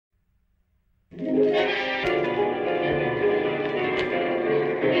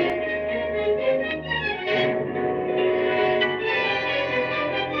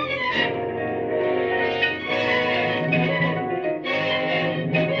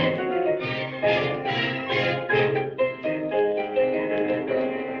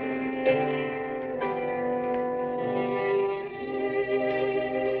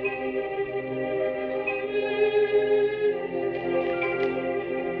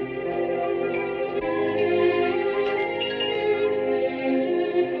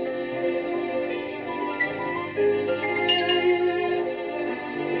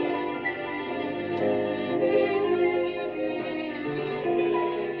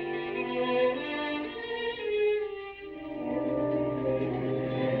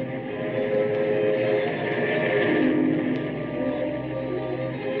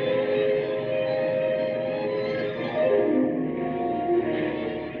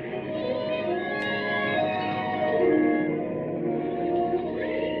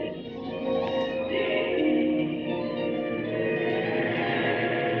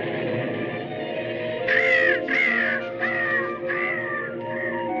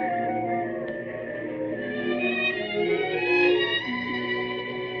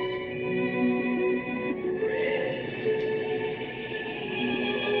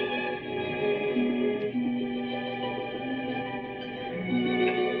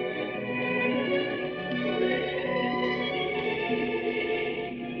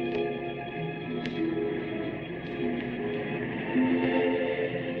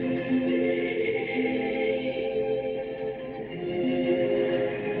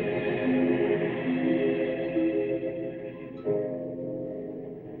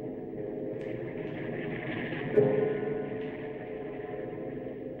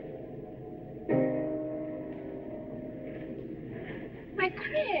Why,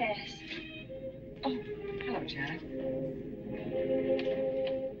 Chris. Oh, hello, Janet.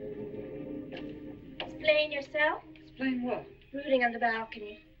 Explain yourself. Explain what? Rooting on the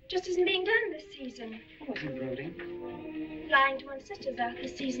balcony. Just isn't being done this season. I wasn't rooting. Flying to one's sister's out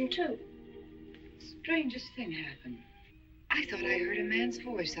this season, too. Strangest thing happened. I thought I heard a man's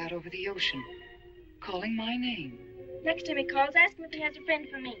voice out over the ocean, calling my name. Next time he calls, ask him if he has a friend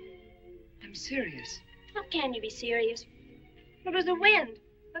for me. I'm serious. How can you be serious? It was the wind,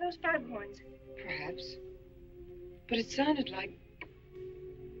 or those foghorns. Perhaps. But it sounded like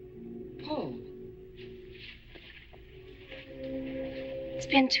Paul. It's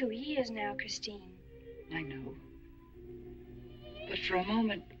been 2 years now, Christine. I know. But for a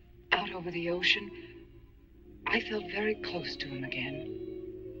moment, out over the ocean, I felt very close to him again.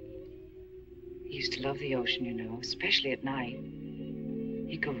 He used to love the ocean, you know, especially at night.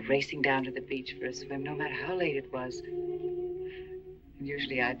 He'd go racing down to the beach for a swim, no matter how late it was. And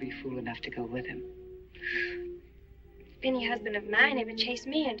usually I'd be fool enough to go with him. If any husband of mine ever chased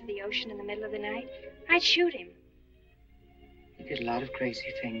me into the ocean in the middle of the night, I'd shoot him. He did a lot of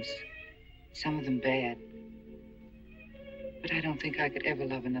crazy things, some of them bad. But I don't think I could ever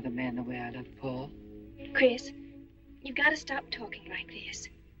love another man the way I loved Paul. Chris, you've got to stop talking like this.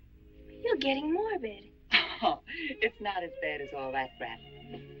 You're getting morbid. Oh, it's not as bad as all that, Brat.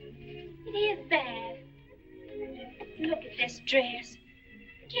 It is bad. Look at this dress.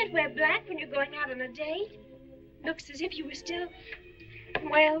 You can't wear black when you're going out on a date. Looks as if you were still,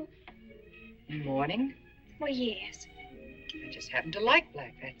 well... In mourning? Well, yes. I just happen to like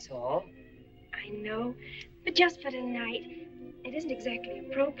black, that's all. I know, but just for tonight, it isn't exactly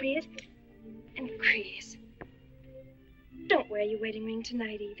appropriate. And Chris, don't wear your wedding ring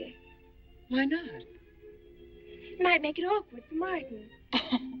tonight either. Why not? It might make it awkward for Martin.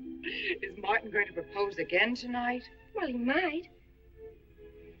 Is Martin going to propose again tonight? Well, he might.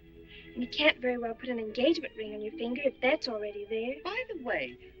 And you can't very well put an engagement ring on your finger if that's already there. By the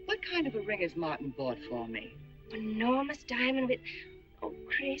way, what kind of a ring has Martin bought for me? An enormous diamond with... Oh,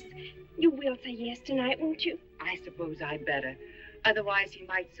 Chris, you will say yes tonight, won't you? I suppose I'd better. Otherwise, he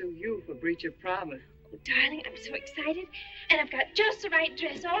might sue you for breach of promise. Oh, darling, I'm so excited. And I've got just the right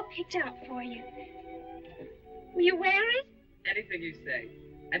dress all picked out for you. Will you wear it? Anything you say.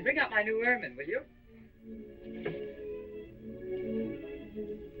 And bring out my new ermine, will you?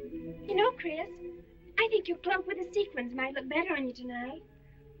 You know, Chris, I think your cloak with the sequins might look better on you tonight.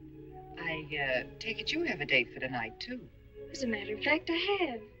 I take it you have a date for tonight, too. As a matter of fact, I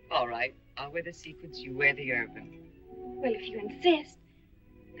have. All right. I'll wear the sequins, you wear the ermine. Well, if you insist.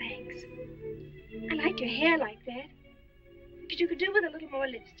 Thanks. I like your hair like that. But you could do with a little more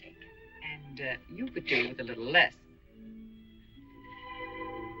lipstick. And you could do with a little less.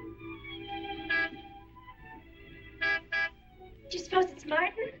 Do you suppose it's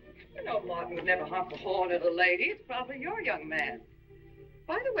Martin? know Martin would never harm a poor little lady. It's probably your young man.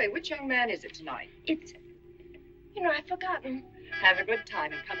 By the way, which young man is it tonight? It's... You know, I've forgotten. Have a good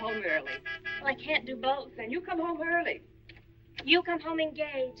time and come home early. Well, I can't do both. Then you come home early. You come home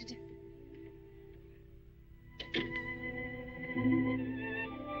engaged.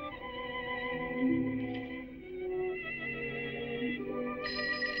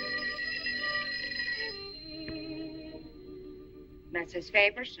 Mrs.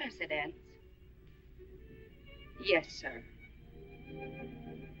 Faber's residence. Yes, sir.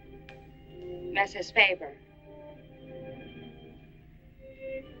 Mrs. Faber.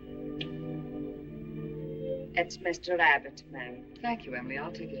 It's Mr. Abbott, ma'am. Thank you, Emily.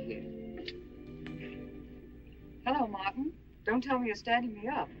 I'll take it here. Hello, Martin. Don't tell me you're standing me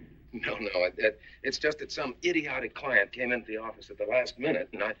up. No, it's just that some idiotic client came into the office at the last minute,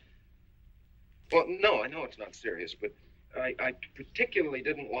 and Well, no, I know it's not serious, but I particularly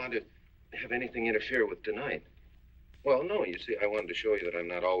didn't want to have anything interfere with tonight. Well, no, you see, I wanted to show you that I'm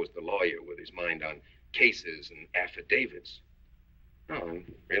not always the lawyer with his mind on cases and affidavits. No, I'm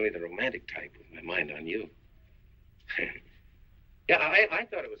really the romantic type with my mind on you. Yeah, I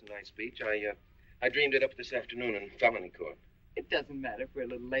thought it was a nice speech. I dreamed it up this afternoon in felony court. It doesn't matter if we're a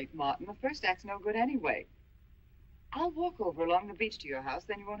little late, Martin. The first act's no good anyway. I'll walk over along the beach to your house,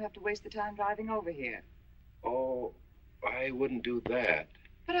 then you won't have to waste the time driving over here. Oh, I wouldn't do that.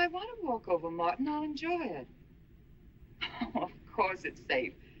 But I want to walk over, Martin. I'll enjoy it. Oh, of course it's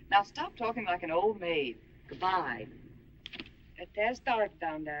safe. Now stop talking like an old maid. Goodbye. There's Dart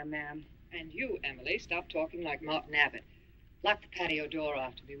down there, ma'am. And you, Emily, stop talking like Martin Abbott. Lock the patio door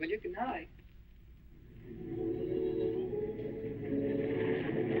after me, will you? Good night.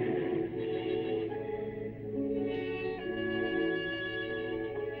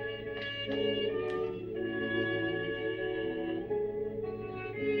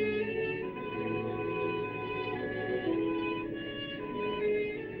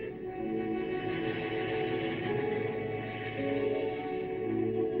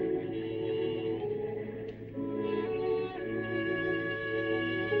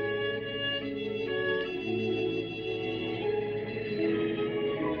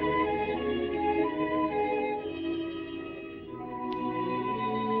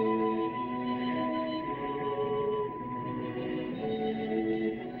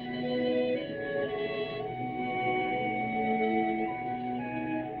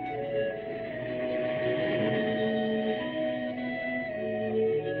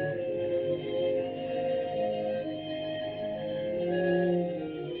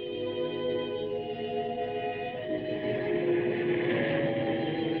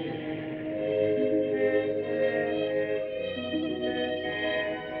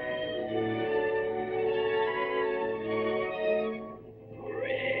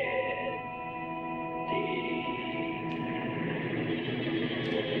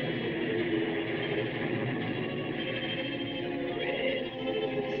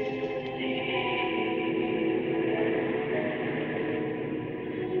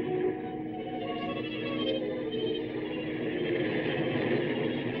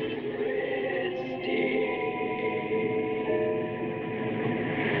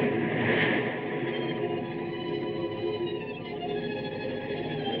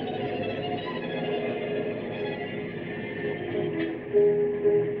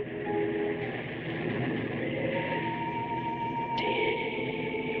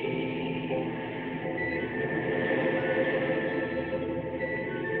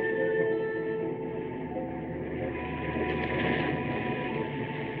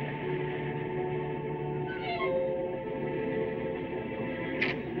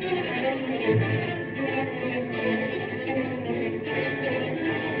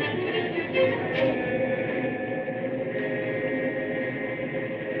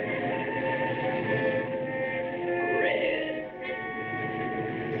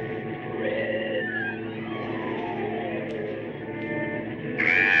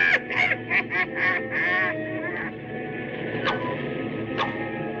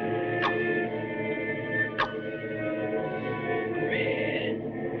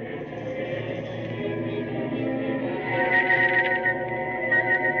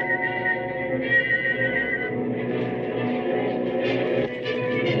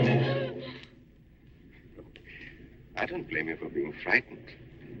 I don't blame you for being frightened.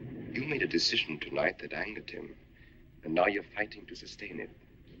 You made a decision tonight that angered him, and now you're fighting to sustain it.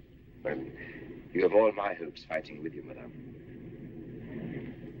 Well, you have all my hopes fighting with you, madame.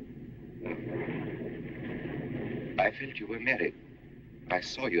 I felt you were married. I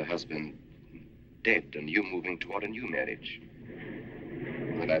saw your husband dead and you moving toward a new marriage.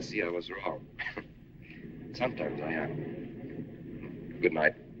 moment, I see I was wrong. Sometimes I am. Good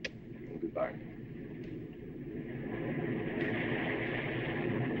night. And goodbye.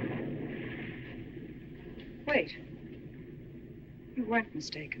 Wait. You weren't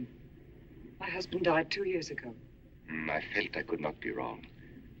mistaken. My husband died 2 years ago. I felt I could not be wrong.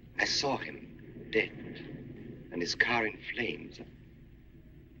 I saw him, dead, and his car in flames.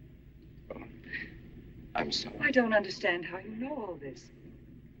 Oh, I'm sorry. I don't understand how you know all this.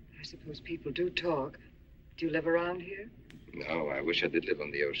 I suppose people do talk. Do you live around here? No, I wish I did live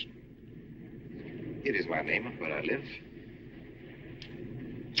on the ocean. It is my name and where I live.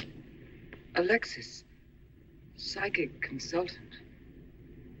 Alexis. Psychic consultant.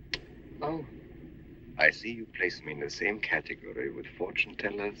 Oh. I see you place me in the same category with fortune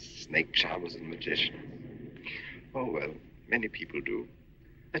tellers, snake charmers, and magicians. Oh, well, many people do.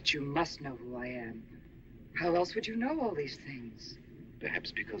 But you must know who I am. How else would you know all these things?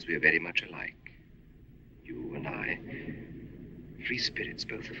 Perhaps because we are very much alike. You and I. Free spirits,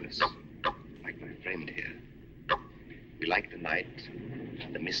 both of us. Like my friend here. We like the night,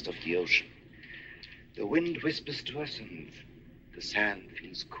 the mist of the ocean. The wind whispers to us and the sand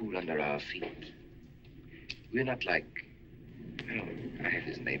feels cool under our feet. We're not like, oh, I have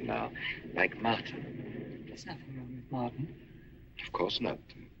his name now, like Martin. There's nothing wrong with Martin. Of course not.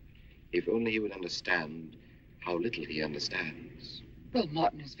 If only he would understand how little he understands. Well,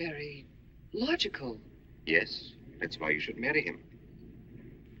 Martin is very logical. Yes, that's why you should marry him.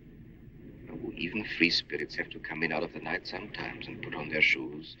 Oh, even free spirits have to come in out of the night sometimes and put on their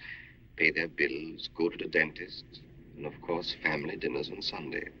shoes, pay their bills, go to the dentist, and of course, family dinners on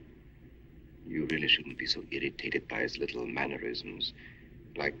Sunday. You really shouldn't be so irritated by his little mannerisms,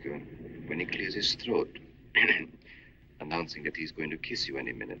 like when he clears his throat, announcing that he's going to kiss you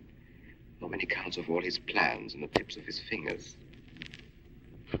any minute, or when he counts off all his plans on the tips of his fingers.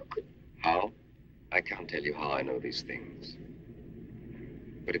 How? I can't tell you how I know these things.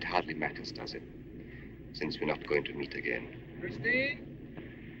 But it hardly matters, does it? Since we're not going to meet again. Christine?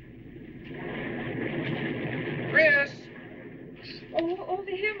 Chris! Oh,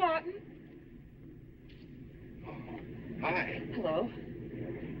 over here, Martin. Oh, hi. Hello.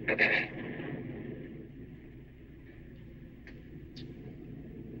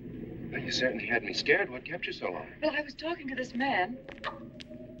 Well, you certainly had me scared. What kept you so long? Well, I was talking to this man.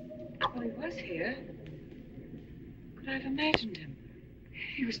 Well, he was here. Could I have imagined him?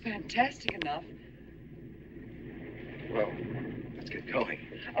 He was fantastic enough. Well, let's get going.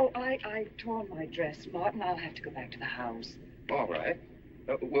 Oh, I tore my dress, Martin. I'll have to go back to the house. All right.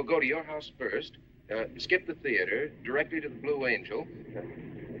 We'll go to your house first, skip the theater, directly to the Blue Angel.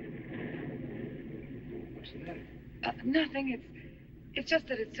 What's the matter? Nothing. It's just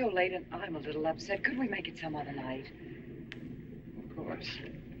that it's so late and I'm a little upset. Could we make it some other night? Of course.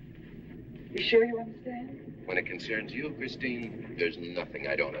 You sure you understand? When it concerns you, Christine, there's nothing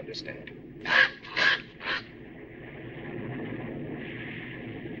I don't understand.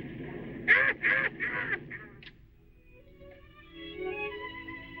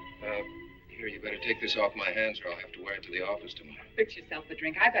 Here, you better take this off my hands or I'll have to wear it to the office tomorrow. Fix yourself a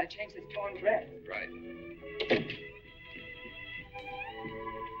drink. I've got to change this torn dress. Right.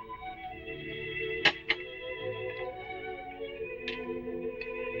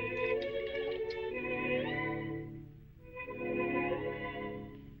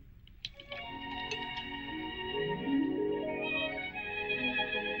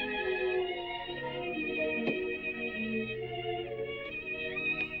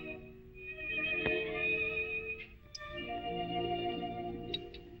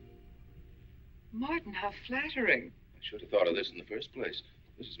 Martin, how flattering. I should have thought of this in the first place.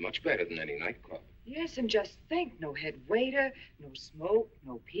 This is much better than any nightclub. Yes, and just think, no head waiter, no smoke,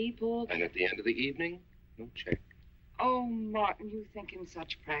 no people. And at the end of the evening, no check. Oh, Martin, you think in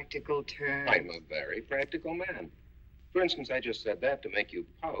such practical terms. I'm a very practical man. For instance, I just said that to make you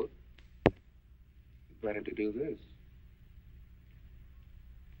pout. Better to do this.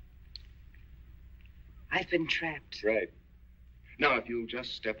 I've been trapped. Right. Now, if you'll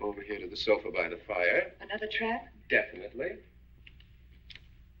just step over here to the sofa by the fire. Another trap? Definitely.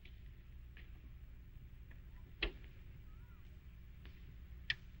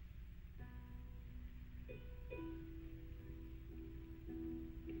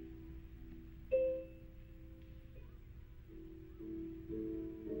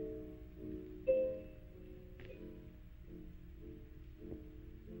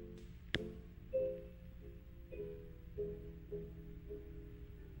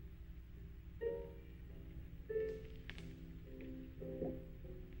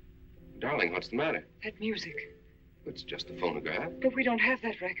 Darling, what's the matter? That music. it's just a phonograph. But we don't have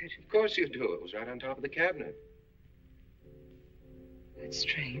that record. Of course you do. It was right on top of the cabinet. That's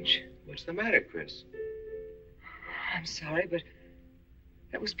strange. What's the matter, Chris? I'm sorry, but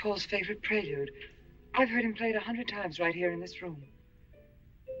that was Paul's favorite prelude. I've heard him play it 100 times right here in this room.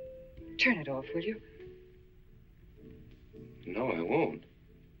 Turn it off, will you? No, I won't.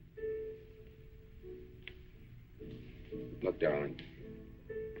 Look, darling,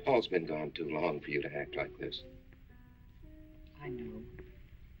 Paul's been gone too long for you to act like this. I know.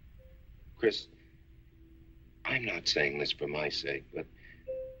 Chris, I'm not saying this for my sake, but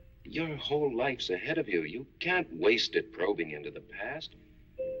your whole life's ahead of you. You can't waste it probing into the past.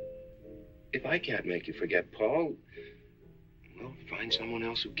 If I can't make you forget Paul, well, find someone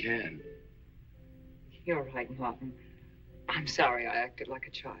else who can. You're right, Martin. I'm sorry I acted like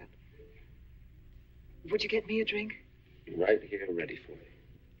a child. Would you get me a drink? Right here, ready for you.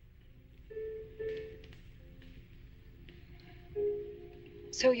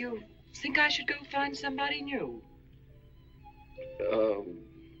 So you think I should go find somebody new?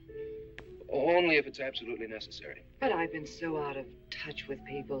 Only if it's absolutely necessary. But I've been so out of touch with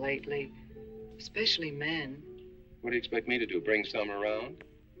people lately, especially men. What do you expect me to do, bring some around?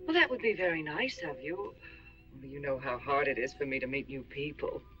 Well, that would be very nice of you. Only you know how hard it is for me to meet new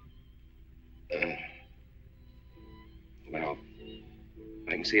people. Well,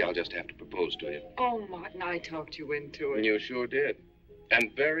 I can see I'll just have to propose to you. Oh, Martin, I talked you into it. You sure did.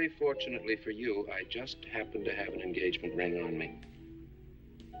 And very fortunately for you, I just happened to have an engagement ring on me.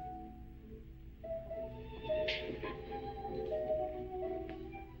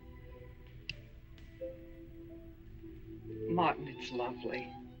 Martin, it's lovely.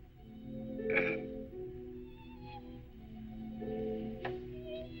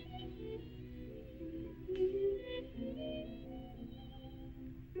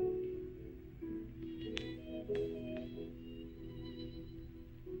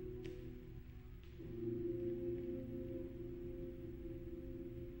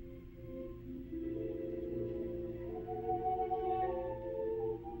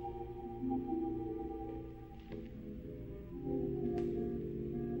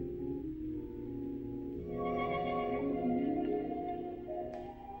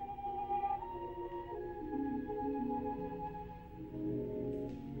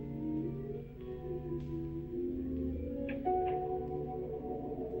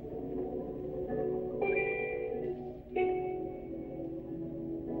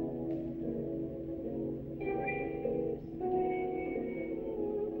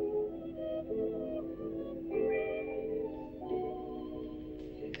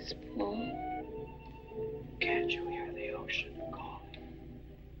 Can't you hear the ocean calling?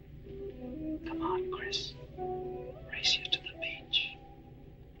 Come on, Chris. Race you to the beach.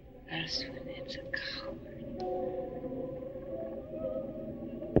 That's when it's a coward.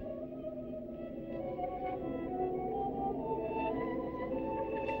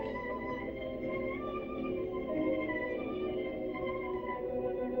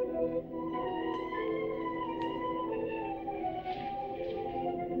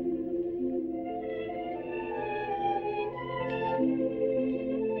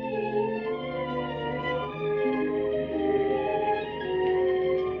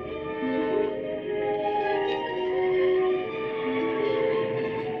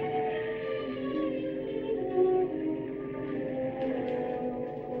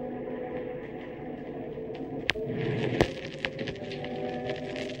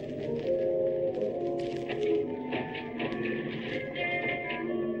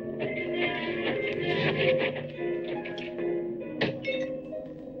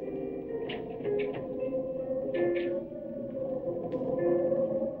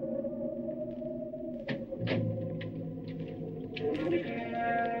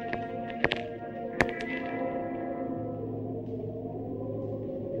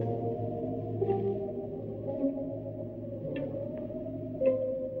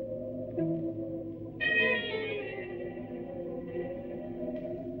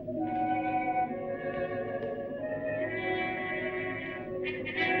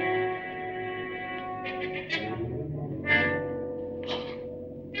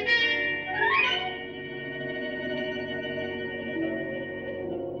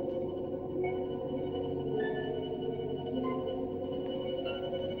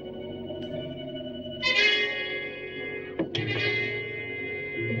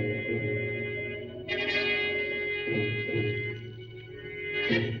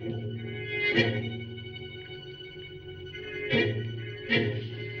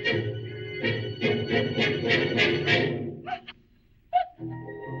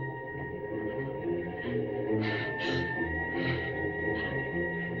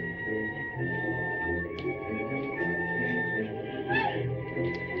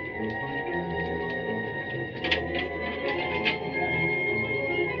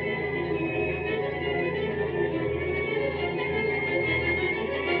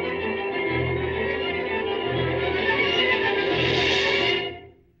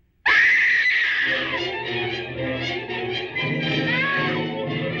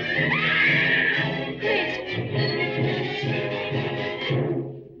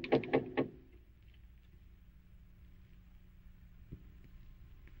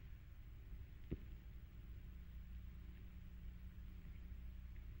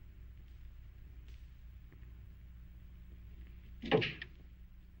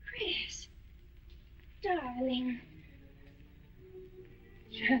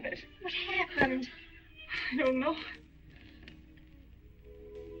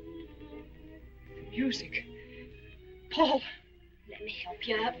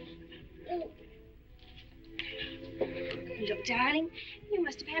 Oh. Look, darling, you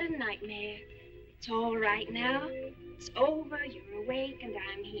must have had a nightmare. It's all right now. It's over. You're awake, and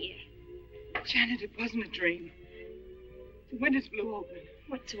I'm here. Janet, it wasn't a dream. The windows blew open.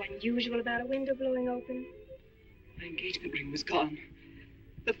 What's so unusual about a window blowing open? My engagement ring was gone.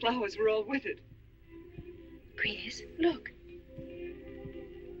 The flowers were all with it. Chris, look.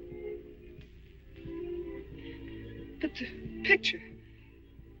 But the picture.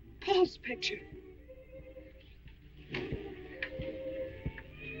 Paul's picture.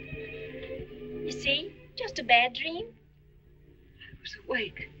 You see? Just a bad dream. I was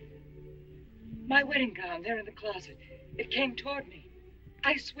awake. My wedding gown there in the closet. It came toward me.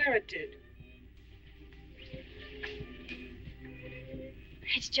 I swear it did.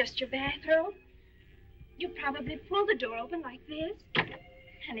 It's just your bathrobe. You probably pulled the door open like this,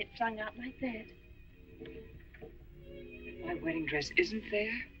 and it flung out like that. My wedding dress isn't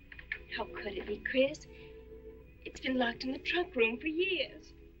there. How could it be, Chris? It's been locked in the trunk room for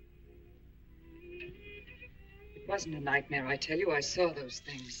years. It wasn't a nightmare, I tell you. I saw those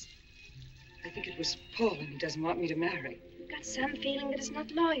things. I think it was Paul, and he doesn't want me to marry. You've got some feeling that it's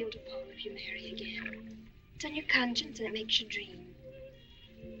not loyal to Paul if you marry again. It's on your conscience, and it makes you dream.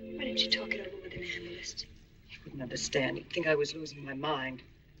 Why don't you talk it over with an analyst? He wouldn't understand. He'd think I was losing my mind.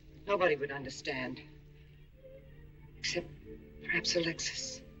 Nobody would understand. Except perhaps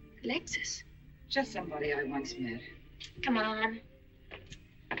Alexis. Alexis? Just somebody I once met. Come on.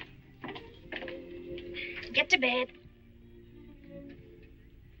 Get to bed.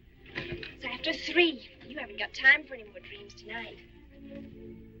 It's after 3. You haven't got time for any more dreams tonight.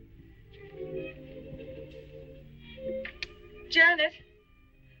 Janet!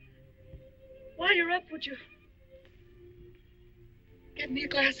 While you're up, would you get me a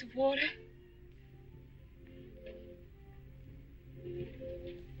glass of water?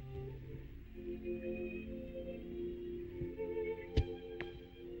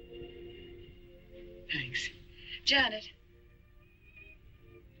 Thanks. Janet.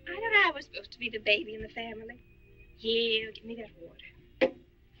 I thought I was supposed to be the baby in the family. Here, give me that water.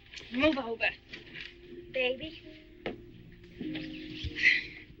 Move over. Baby.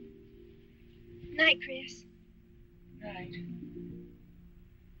 Night, Chris. Night.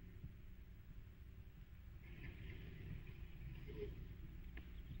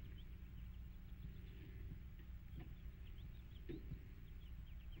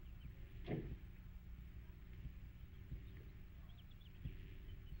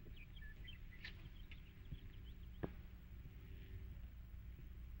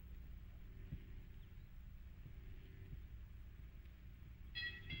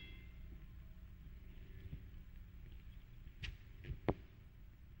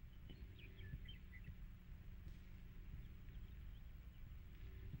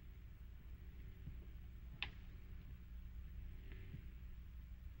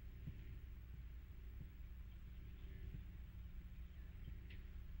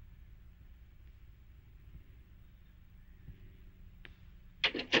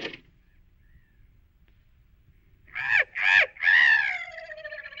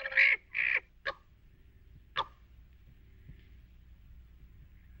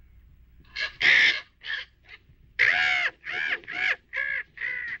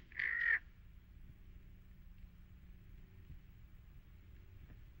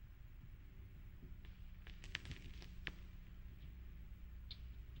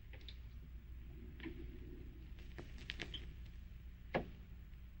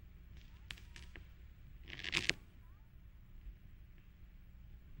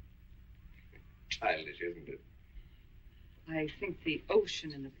 Childish, isn't it? I think the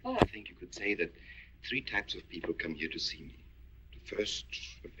ocean and the fog. I think you could say that 3 types of people come here to see me. The first,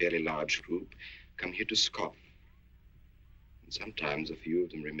 a fairly large group, come here to scoff. And sometimes a few of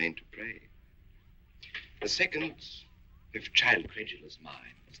them remain to pray. The second, have child credulous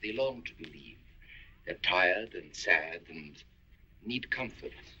minds. They long to believe. They're tired and sad and need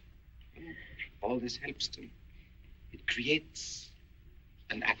comfort. And all this helps them. It creates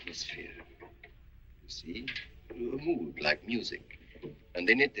an atmosphere. See, a mood like music. And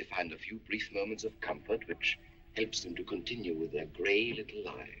in it, they find a few brief moments of comfort, which helps them to continue with their gray little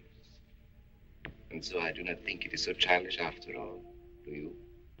lives. And so I do not think it is so childish after all. Do you?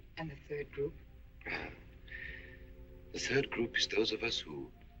 And the third group? The third group is those of us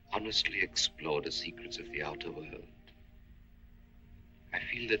who honestly explore the secrets of the outer world. I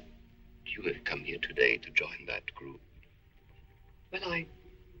feel that you have come here today to join that group. Well,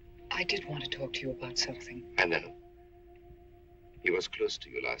 I did want to talk to you about something. I know. He was close to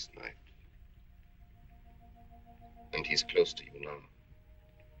you last night. And he's close to you now.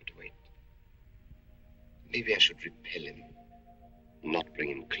 Maybe I should repel him, not bring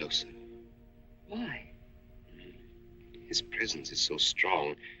him closer. Why? His presence is so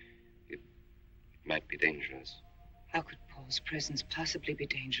strong, it might be dangerous. How could Paul's presence possibly be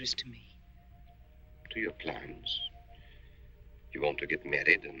dangerous to me? To your plans. You want to get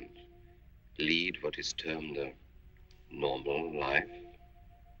married and lead what is termed a normal life.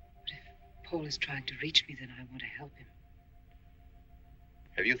 But if Paul is trying to reach me, then I want to help him.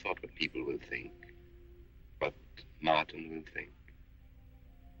 Have you thought what people will think? What Martin will think?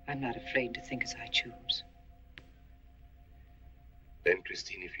 I'm not afraid to think as I choose. Then,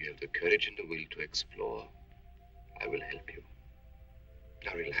 Christine, if you have the courage and the will to explore, I will help you.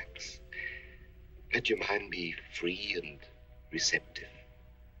 Now relax. Let your mind be free and receptive.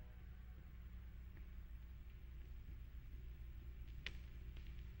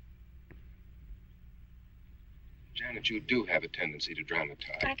 Janet, you do have a tendency to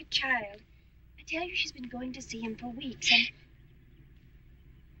dramatize. Like a child. I tell you, she's been going to see him for weeks, and...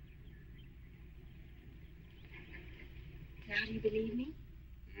 Now do you believe me?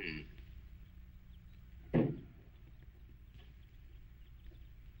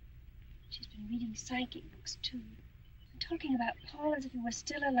 She's been reading psychic books, too. And talking about Paul as if he were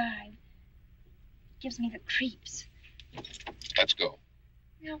still alive. It gives me the creeps. Let's go.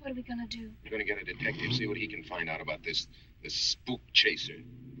 Now what are we gonna do? We're going to get a detective, see what he can find out about this spook chaser.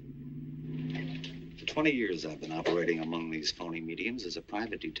 For 20 years, I've been operating among these phony mediums as a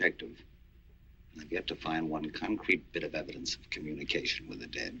private detective. I've yet to find one concrete bit of evidence of communication with the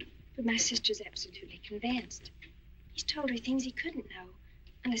dead. But my sister's absolutely convinced. He's told her things he couldn't know,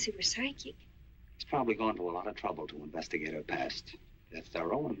 unless he were psychic. He's probably gone to a lot of trouble to investigate her past. That's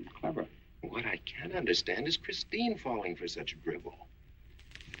thorough and clever. What I can't understand is Christine falling for such drivel.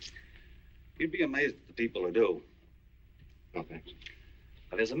 You'd be amazed at the people who do. No, thanks.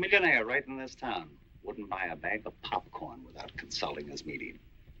 But there's a millionaire right in this town. Wouldn't buy a bag of popcorn without consulting his medium.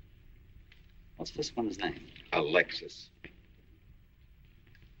 What's this one's name? Alexis.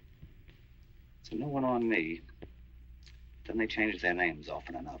 It's a new one on me. Then they change their names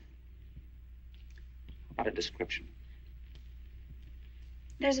often enough. How about a description?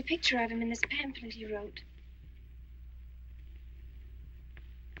 There's a picture of him in this pamphlet he wrote.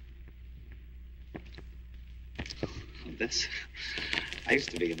 This? I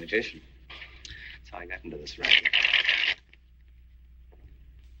used to be a magician. That's how I got into this racket.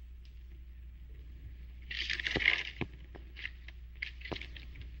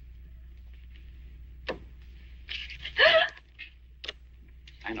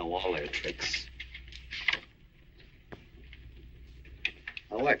 I know all their tricks.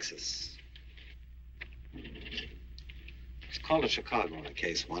 Alexis. It's called a Chicago in a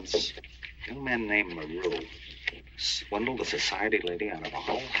case once. A young man named Maru swindled a society lady out of a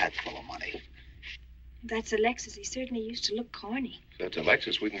whole hatful of money. That's Alexis. He certainly used to look corny. If that's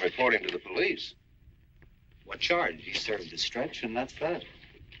Alexis, we can report him to the police. What charge? He served his stretch, and that's that.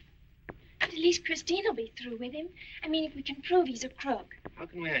 But at least Christine will be through with him. I mean, if we can prove he's a crook. How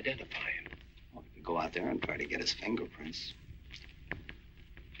can we identify him? Well, we can go out there and try to get his fingerprints.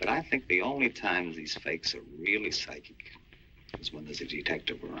 But I think the only times these fakes are really psychic is when there's a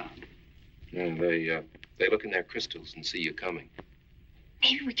detective around. Yeah, they look in their crystals and see you coming.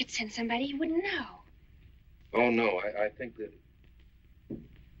 Maybe we could send somebody he wouldn't know. Oh, no, I think that...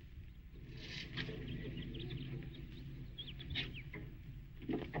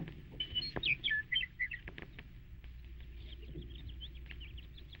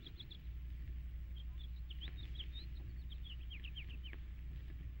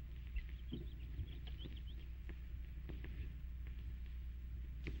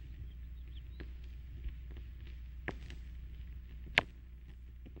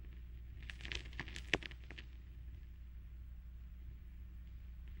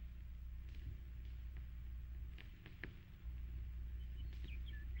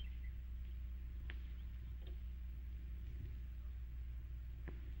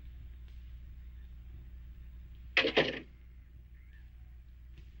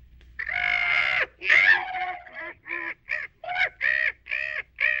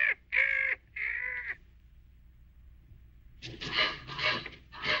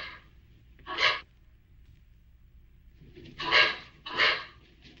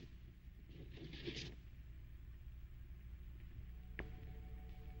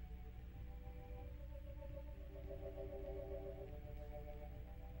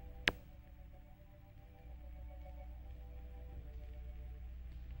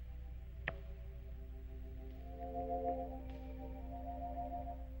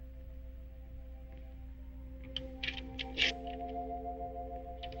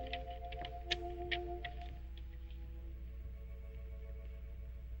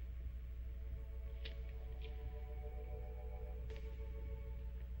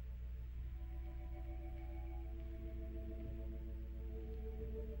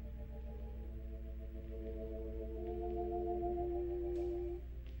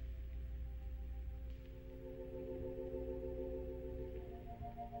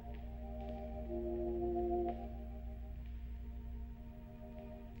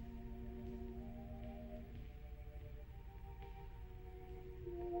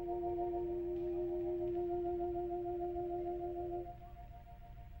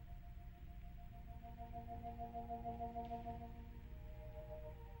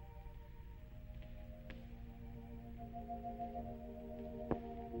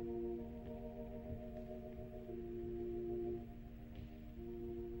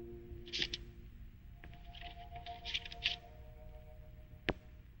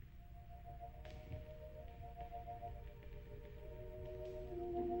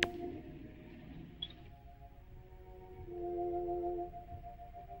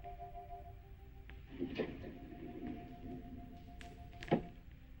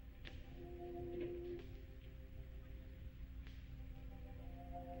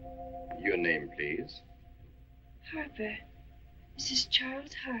 Your name, please. Harper. Mrs.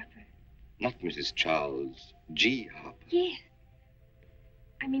 Charles Harper. Not Mrs. Charles G. Harper. Yes.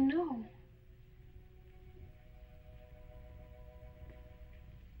 I mean, no.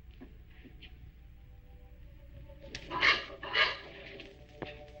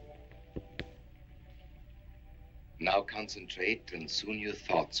 Now concentrate, and soon your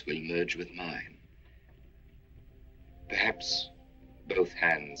thoughts will merge with mine. Perhaps both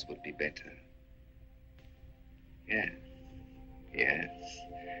hands would be better. Yes, yes.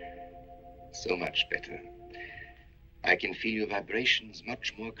 So much better. I can feel your vibrations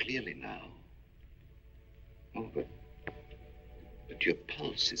much more clearly now. Oh, but your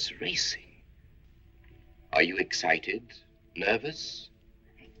pulse is racing. Are you excited? Nervous?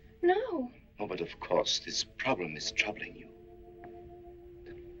 No. Oh, but of course, this problem is troubling you.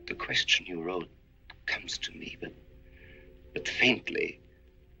 The question you wrote comes to me, but faintly,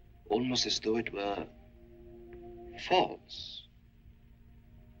 almost as though it were false.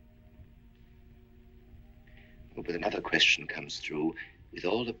 Oh, but another question comes through with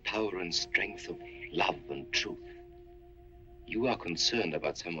all the power and strength of love and truth. You are concerned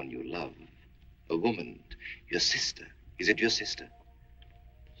about someone you love, a woman, your sister. Is it your sister?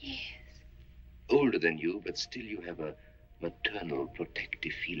 Yes. Older than you, but still you have a maternal,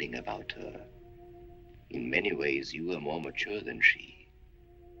 protective feeling about her. In many ways, you are more mature than she.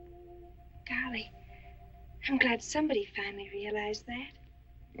 Golly, I'm glad somebody finally realized that.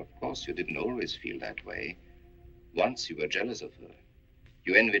 Of course, you didn't always feel that way. Once you were jealous of her.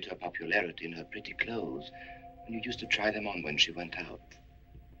 You envied her popularity in her pretty clothes, and you used to try them on when she went out.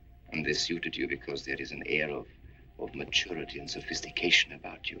 And this suited you because there is an air of maturity and sophistication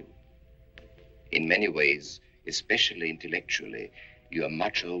about you. In many ways, especially intellectually, you are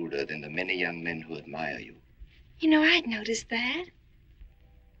much older than the many young men who admire you. You know, I'd noticed that.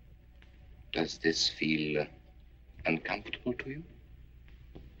 Does this feel uncomfortable to you?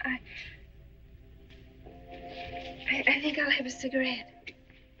 I think I'll have a cigarette.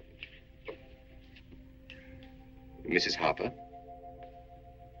 Mrs. Harper?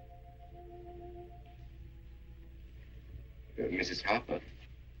 Mrs. Harper?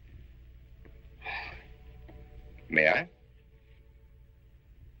 May I?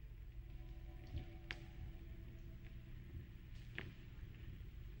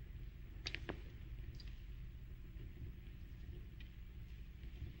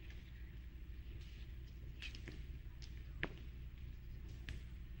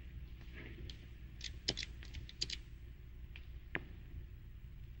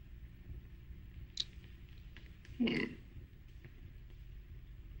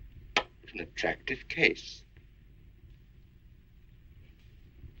 An attractive case.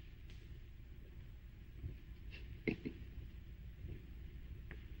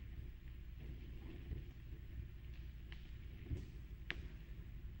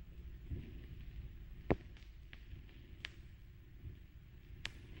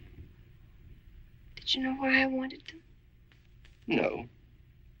 Did you know why I wanted to? No.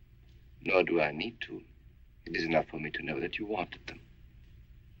 Nor do I need to. It is enough for me to know that you wanted them.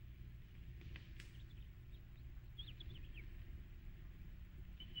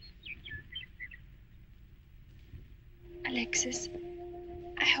 Alexis,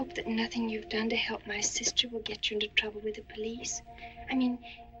 I hope that nothing you've done to help my sister will get you into trouble with the police. I mean,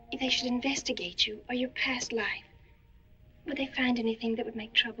 if they should investigate you or your past life, would they find anything that would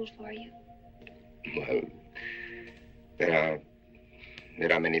make trouble for you? Well, there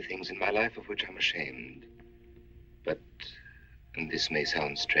are many things in my life of which I'm ashamed. But, and this may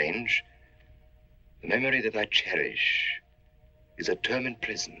sound strange, the memory that I cherish is a term in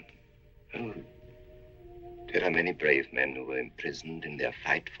prison. Oh, there are many brave men who were imprisoned in their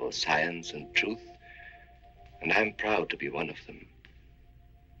fight for science and truth, and I'm proud to be one of them.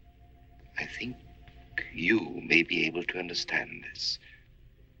 I think you may be able to understand this.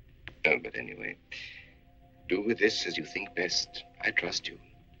 Oh, but anyway, do with this as you think best. I trust you.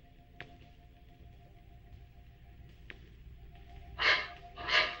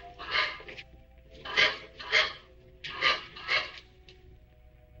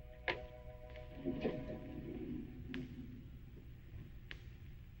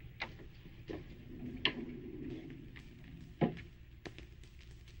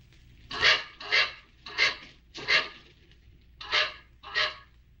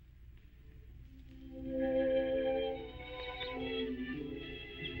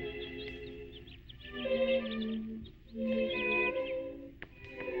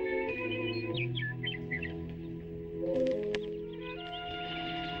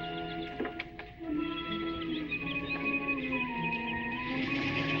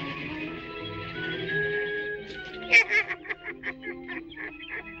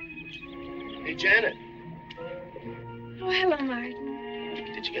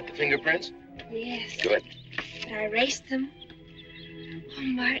 Did you get the fingerprints? Yes. Good. But I erased them. Oh,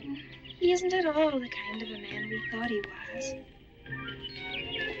 Martin, he isn't at all the kind of a man we thought he was.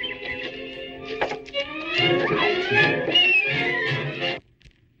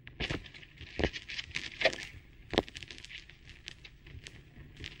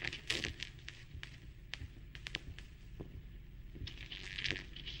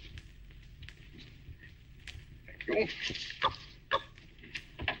 Thank you.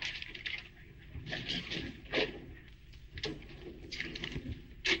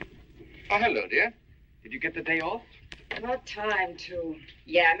 Oh, hello, dear. Did you get the day off? What time to?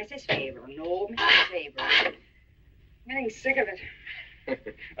 Yeah, Mrs. Faber. No, Mrs. Faber. Getting sick of it.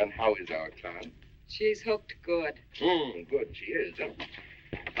 And how is our clown? She's hooked good. Good, she is. Huh?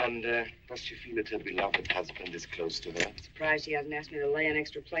 And does she feel that her beloved husband is close to her? Surprised she hasn't asked me to lay an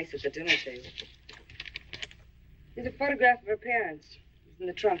extra place at the dinner table. Here's a photograph of her parents. It's in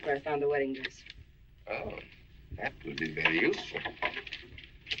the trunk where I found the wedding dress. Oh, that will be very useful.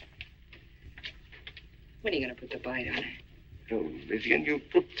 When are you going to put the bite on her? Oh, Vivian, you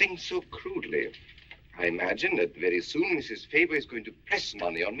put things so crudely. I imagine that very soon Mrs. Faber is going to press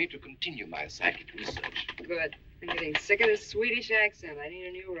money on me to continue my psychic research. Good. I'm getting sick of this Swedish accent. I need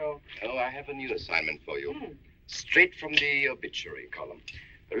a new role. Oh, I have a new assignment for you. Straight from the obituary column.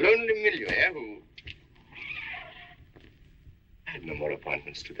 A lonely millionaire who... I had no more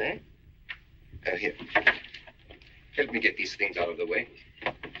appointments today. Here. Help me get these things out of the way.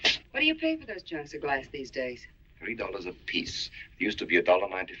 What do you pay for those chunks of glass these days? $3 a piece. It used to be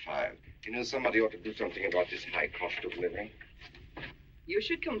 $1.95. You know, somebody ought to do something about this high cost of living. You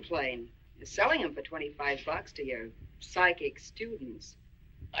should complain. You're selling them for $25 to your psychic students.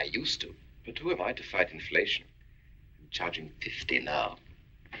 I used to. But who am I to fight inflation? I'm charging $50 now.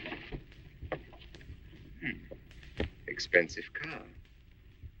 Expensive car.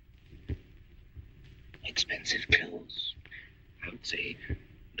 Expensive clothes. I would say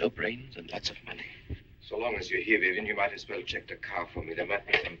no brains and lots of money. So long as you're here, Vivian, you might as well check the car for me. There might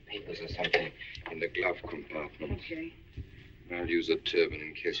be some papers or something in the glove compartment. Okay. I'll use a turban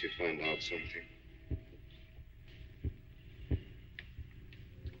in case you find out something.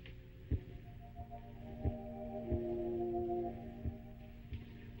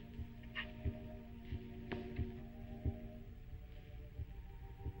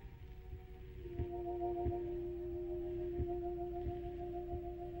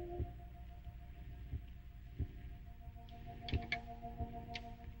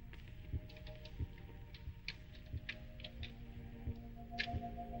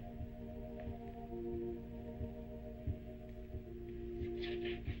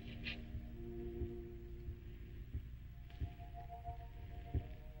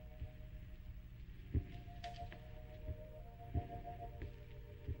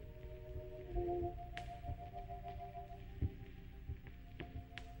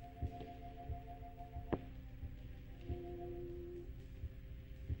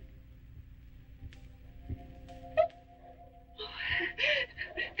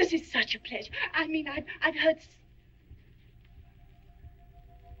 This is such a pleasure. I mean, I've heard...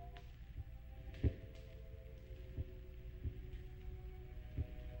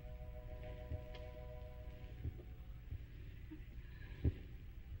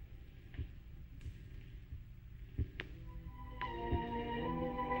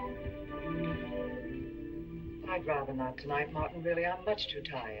 I'd rather not tonight, Martin. Really, I'm much too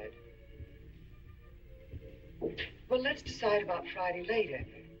tired. Well, let's decide about Friday later.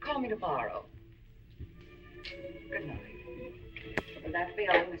 Call me tomorrow. Good night. Will that be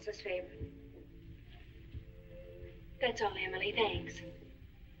all, Mrs. Faber? That's all, Emily. Thanks.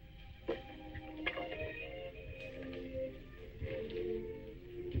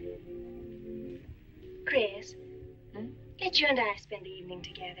 Chris, let you and I spend the evening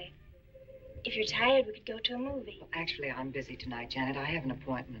together. If you're tired, we could go to a movie. Well, actually, I'm busy tonight, Janet. I have an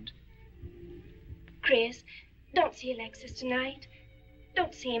appointment. Chris, don't see Alexis tonight.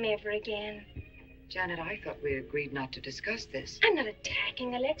 Don't see him ever again. Janet, I thought we agreed not to discuss this. I'm not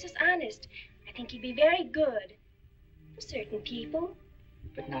attacking Alexis, honest. I think he'd be very good for certain people.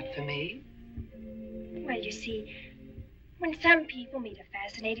 But not for me? Well, you see, when some people meet a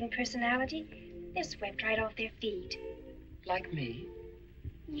fascinating personality, they're swept right off their feet. Like me?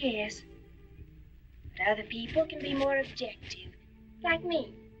 Yes. But other people can be more objective, like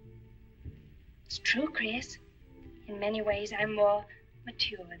me. It's true, Chris. In many ways, I'm more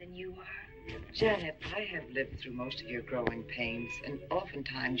mature than you are. Janet, I have lived through most of your growing pains, and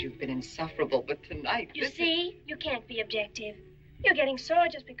oftentimes you've been insufferable, but tonight... You see, you can't be objective. You're getting sore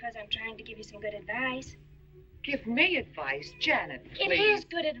just because I'm trying to give you some good advice. Give me advice, Janet, please. It is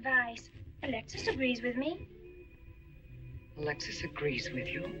good advice. Alexis agrees with me. Alexis agrees with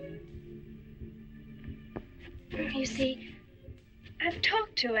you. You see, I've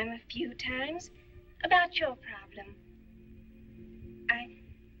talked to him a few times about your problem.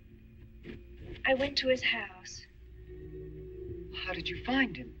 I went to his house. How did you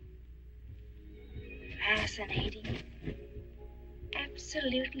find him? Fascinating.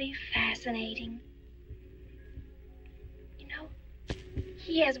 Absolutely fascinating. You know,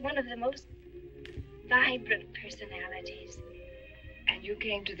 he has one of the most vibrant personalities. And you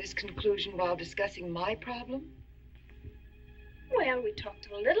came to this conclusion while discussing my problem? Well, we talked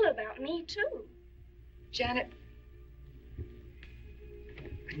a little about me, too. Janet,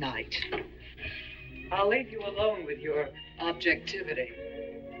 good night. I'll leave you alone with your objectivity.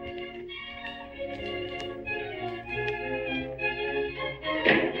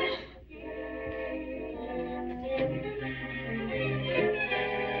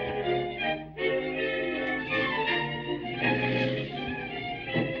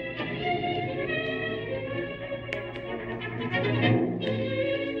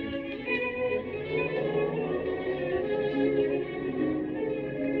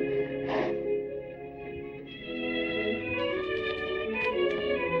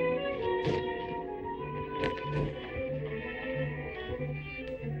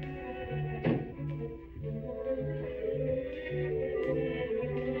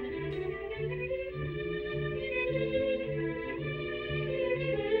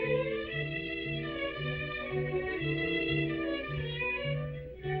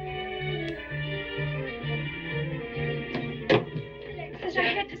 Alexis, I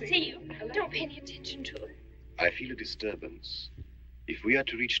had to see you. Don't pay any attention to it. I feel a disturbance. If we are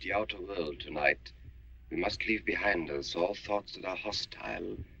to reach the outer world tonight, we must leave behind us all thoughts that are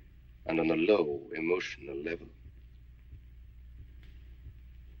hostile and on a low emotional level.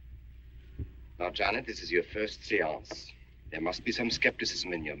 Now, Janet, this is your first seance. There must be some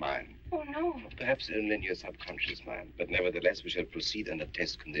skepticism in your mind. Oh, no. Perhaps only in your subconscious mind. But nevertheless, we shall proceed under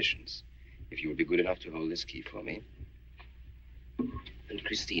test conditions. If you will be good enough to hold this key for me. And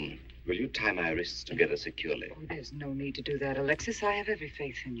Christine, will you tie my wrists together securely? Oh, there's no need to do that, Alexis. I have every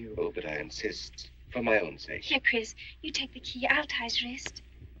faith in you. Oh, but I insist. For my own sake. Here, Chris, you take the key. I'll tie his wrist.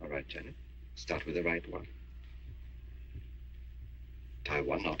 All right, Janet. Start with the right one. Tie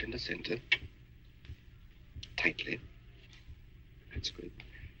one knot in the center. Tightly. That's good.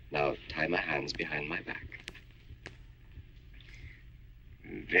 Now tie my hands behind my back.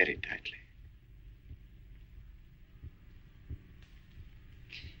 Very tightly.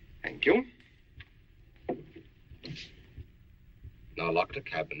 Thank you. Now lock the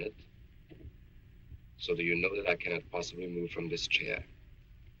cabinet so that you know that I cannot possibly move from this chair.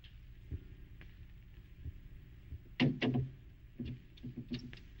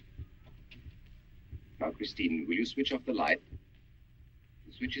 Now, Christine, will you switch off the light?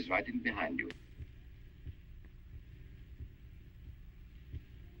 The switch is right in behind you.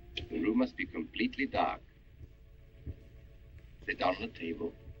 The room must be completely dark. Sit down on the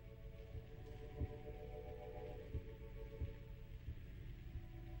table.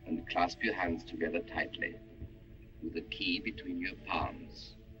 And clasp your hands together tightly with the key between your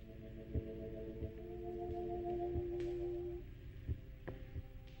palms.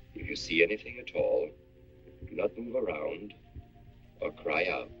 If you see anything at all, do not move around or cry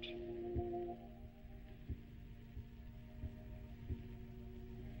out.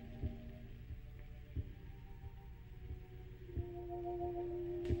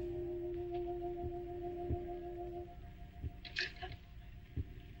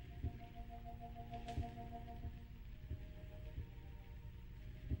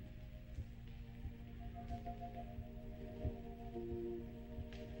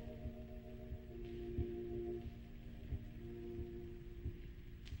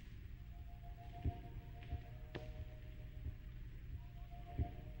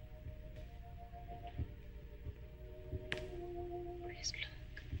 Chris,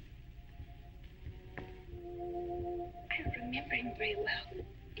 look. I remember him very well.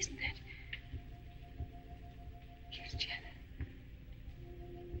 Isn't that? Yes, Janet.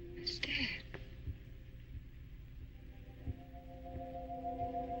 It's Dad.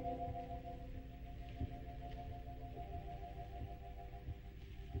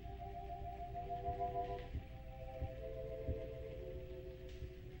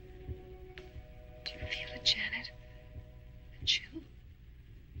 Do you feel it, Janet? A chill?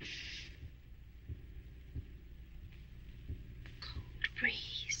 Cold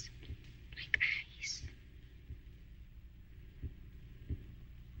breeze, like ice.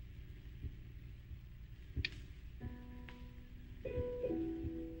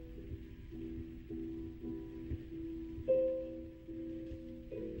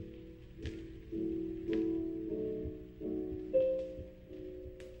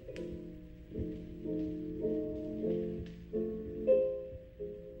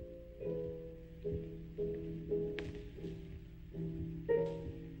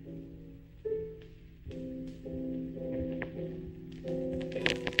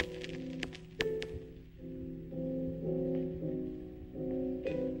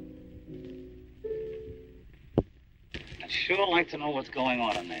 I'd sure like to know what's going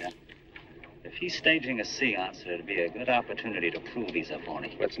on in there. If he's staging a seance, it'd be a good opportunity to prove he's a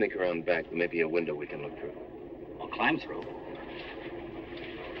phony. Let's sneak around back. There may be a window we can look through. Or climb through.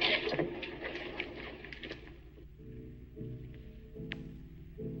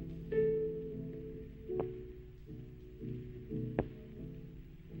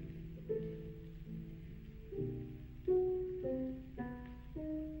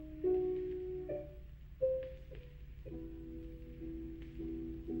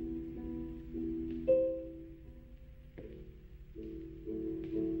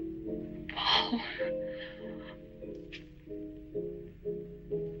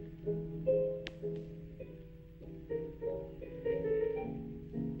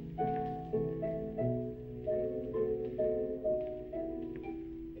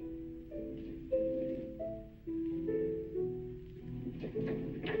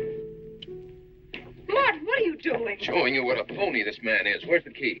 Martin, what are you doing? Showing you what a phony this man is. Where's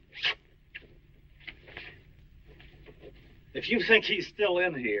the key? If you think he's still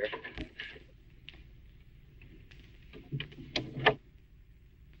in here...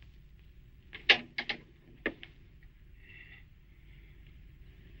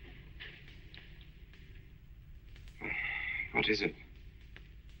 What is it?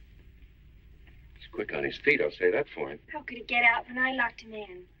 He's quick on his feet, I'll say that for him. How could he get out when I locked him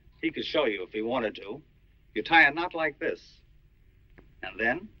in? He could show you if he wanted to. You tie a knot like this. And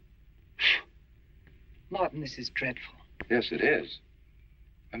then? Martin, this is dreadful. Yes, it is.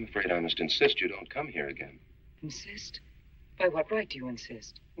 I'm afraid I must insist you don't come here again. Insist? By what right do you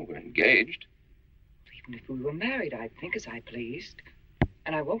insist? Well, we're engaged. Even if we were married, I'd think as I pleased.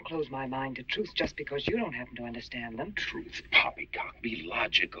 And I won't close my mind to truth just because you don't happen to understand them. Truth, poppycock. Be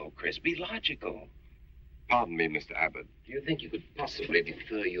logical, Chris. Be logical. Pardon me, Mr. Abbott. Do you think you could possibly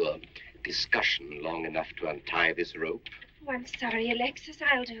defer your discussion long enough to untie this rope? Oh, I'm sorry, Alexis.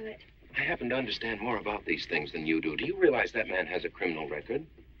 I'll do it. I happen to understand more about these things than you do. Do you realize that man has a criminal record?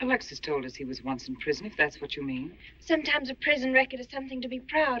 Alexis told us he was once in prison, if that's what you mean. Sometimes a prison record is something to be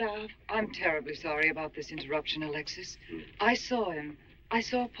proud of. I'm terribly sorry about this interruption, Alexis. I saw him. I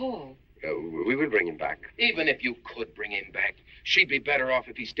saw Paul. We will bring him back. Even if you could bring him back, she'd be better off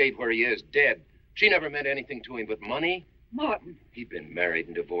if he stayed where he is, dead. She never meant anything to him but money. Martin. He'd been married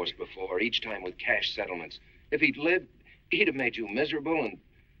and divorced before, each time with cash settlements. If he'd lived, he'd have made you miserable and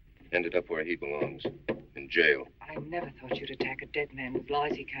ended up where he belongs, in jail. I never thought you'd attack a dead man with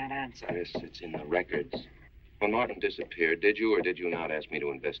lies he can't answer. Yes, it's in the records. When Martin disappeared, did you or did you not ask me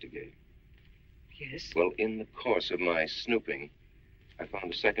to investigate? Yes? Well, in the course of my snooping, I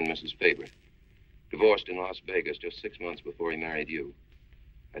found a second Mrs. Faber, divorced in Las Vegas just 6 months before he married you.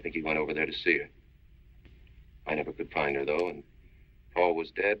 I think he went over there to see her. I never could find her, though, and Paul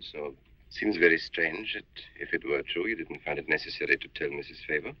was dead, so... Seems very strange that if it were true, you didn't find it necessary to tell Mrs.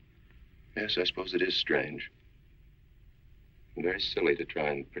 Faber. Yes, I suppose it is strange. And very silly to try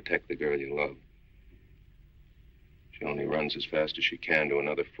and protect the girl you love. She only runs as fast as she can to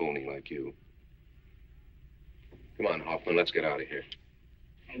another phony like you. Come on, Hoffman, let's get out of here.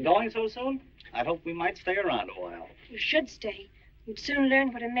 Going so soon? I hope we might stay around a while. You should stay. You'd soon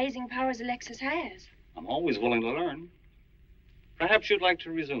learn what amazing powers Alexis has. I'm always willing to learn. Perhaps you'd like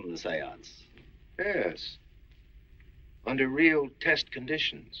to resume the seance. Yes. Under real test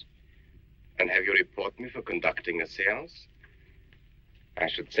conditions. And have you report me for conducting a seance? I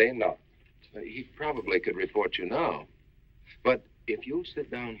should say not. He probably could report you now. But if you'll sit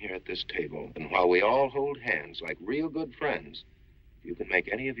down here at this table, and while we all hold hands like real good friends, you can make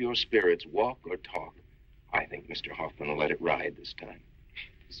any of your spirits walk or talk, I think Mr. Hoffman will let it ride this time.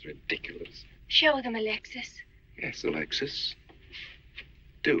 It's ridiculous. Show them, Alexis. Yes, Alexis.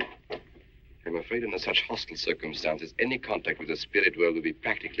 Do. I'm afraid under such hostile circumstances, any contact with the spirit world would be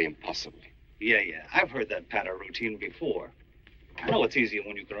practically impossible. Yeah. I've heard that patter routine before. I know it's easier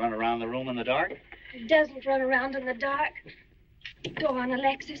when you can run around the room in the dark. It doesn't run around in the dark. Go on,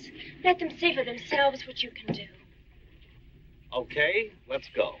 Alexis. Let them see for themselves what you can do. Okay, let's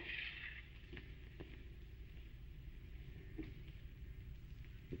go.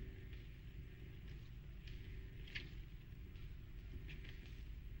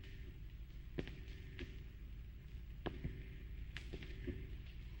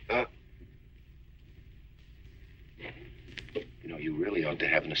 You really ought to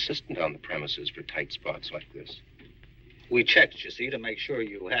have an assistant on the premises for tight spots like this. We checked, you see, to make sure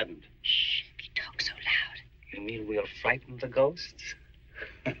you hadn't. Shh, you talk so loud. You mean we'll frighten the ghosts?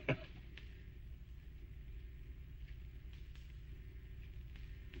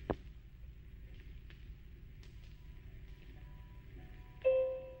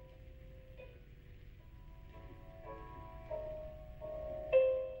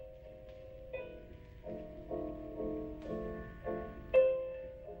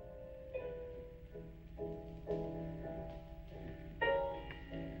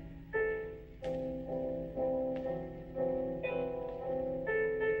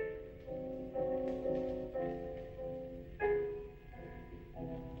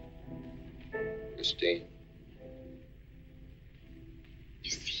 Christine.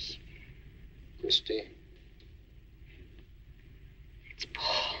 You see, Christine. it's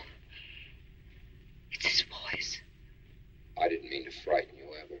Paul. It's his voice. I didn't mean to frighten you,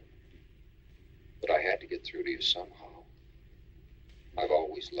 ever. But I had to get through to you somehow. I've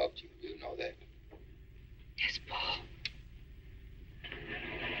always loved you. You know that. Yes, Paul.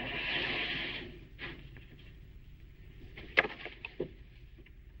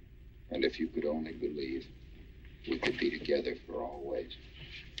 And if you could only believe, we could be together for always.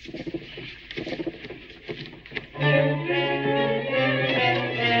 There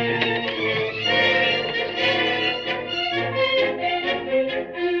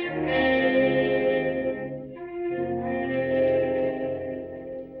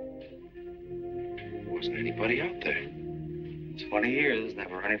wasn't anybody out there. 20 years,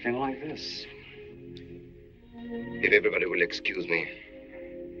 never anything like this. If everybody will excuse me,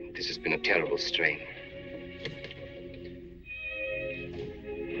 this has been a terrible strain.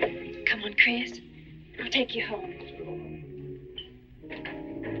 Come on, Chris. I'll take you home.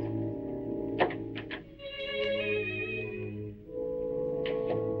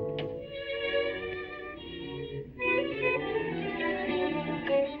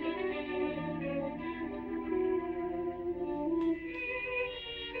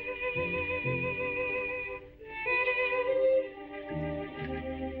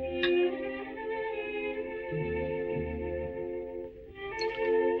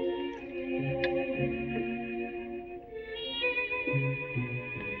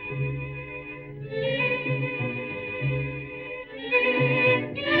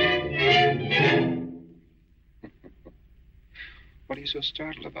 What are you so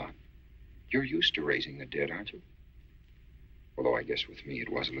startled about? You're used to raising the dead, aren't you? Although I guess with me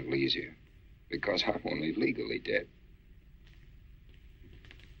it was a little easier, because I'm only legally dead.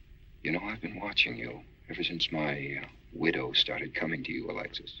 You know, I've been watching you ever since my widow started coming to you,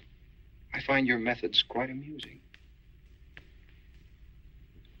 Alexis. I find your methods quite amusing.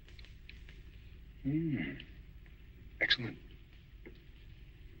 Excellent.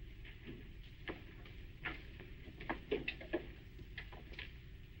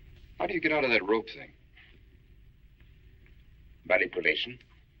 How do you get out of that rope thing? Manipulation.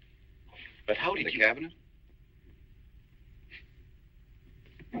 But how In did the you... cabinet?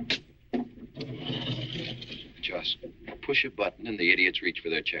 Just push a button and the idiots reach for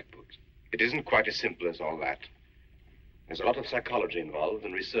their checkbooks. It isn't quite as simple as all that. There's a lot of psychology involved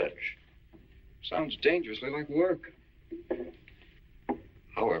and research. Sounds dangerously like work.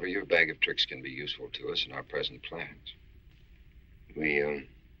 However, your bag of tricks can be useful to us in our present plans. We,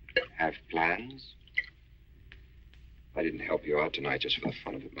 have plans? I didn't help you out tonight just for the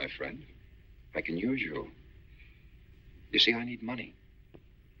fun of it, my friend. I can use you. You see, I need money.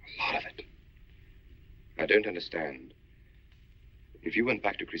 A lot of it. I don't understand. If you went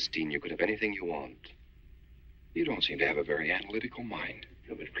back to Christine, you could have anything you want. You don't seem to have a very analytical mind.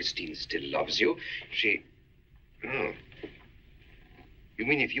 No, but Christine still loves you. She... Oh. You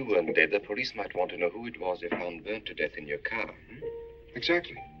mean if you weren't dead, the police might want to know who it was they found burnt to death in your car,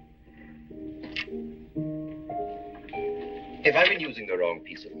 Exactly. Have I been using the wrong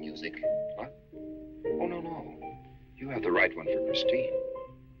piece of music? What? Oh, no. You have the right one for Christine.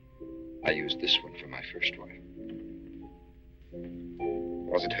 I used this one for my first wife.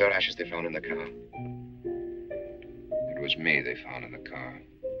 Was it her ashes they found in the car? It was me they found in the car.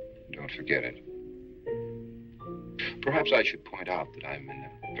 Don't forget it. Perhaps I should point out that I'm in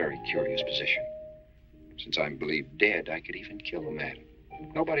a very curious position. Since I'm believed dead, I could even kill a man.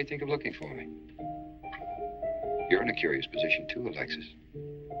 Nobody'd think of looking for me. You're in a curious position, too, Alexis.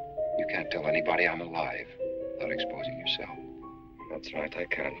 You can't tell anybody I'm alive without exposing yourself. That's right, I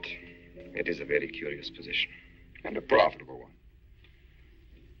can't. It is a very curious position. And a profitable one.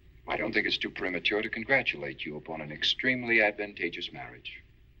 I don't think it's too premature to congratulate you upon an extremely advantageous marriage.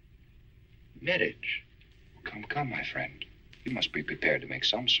 Marriage? Come, my friend. You must be prepared to make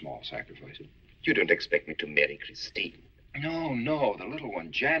some small sacrifices. You don't expect me to marry Christine. No, the little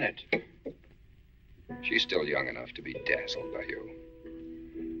one, Janet. She's still young enough to be dazzled by you.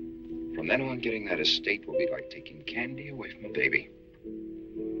 From then on, getting that estate will be like taking candy away from a baby.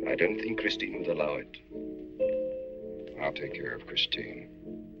 I don't think Christine would allow it. I'll take care of Christine.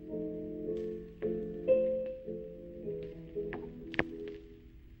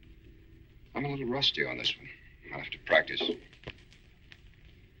 I'm a little rusty on this one. I'll have to practice.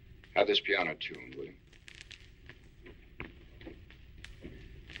 Have this piano tuned, will you?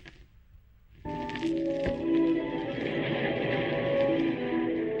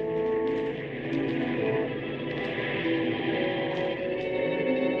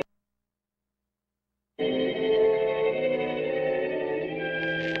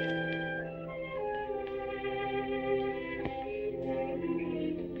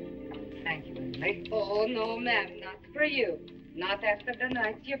 me. Oh, no, ma'am, not for you. Not after the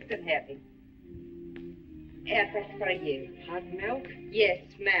night you've been having. That's for you. Hot milk? Yes,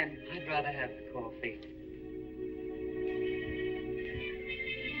 ma'am. I'd rather have the coffee.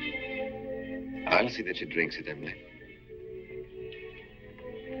 I'll see that she drinks it, Emily.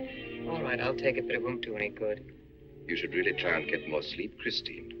 All right, I'll take it, but it won't do any good. You should really try and get more sleep,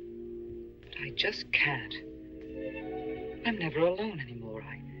 Christine. But I just can't. I'm never alone anymore.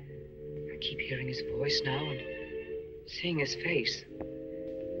 I keep hearing his voice now and seeing his face.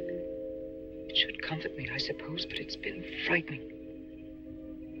 It should comfort me, I suppose, but it's been frightening.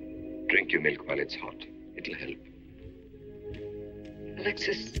 Drink your milk while it's hot. It'll help.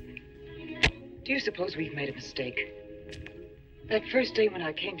 Alexis, do you suppose we've made a mistake? That first day when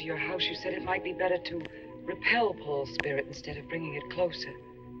I came to your house, you said it might be better to repel Paul's spirit instead of bringing it closer.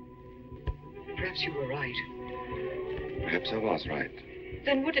 Perhaps you were right. Perhaps I was right.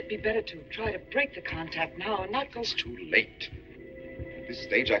 Then would it be better to try to break the contact now and not go... It's too late. At this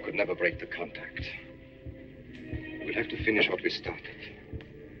stage, I could never break the contact. We'll have to finish what we started.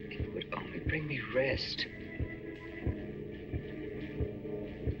 If it would only bring me rest.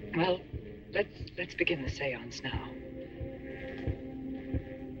 Well, let's begin the seance now.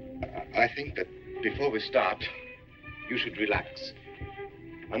 I think that before we start, you should relax.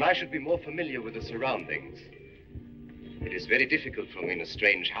 And I should be more familiar with the surroundings. It is very difficult for me in a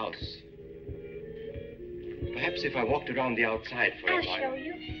strange house. Perhaps if I walked around the outside for a while... I'll show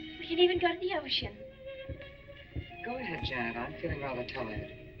you. We can even go to the ocean. Go ahead, Janet. I'm feeling rather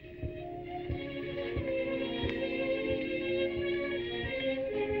tired.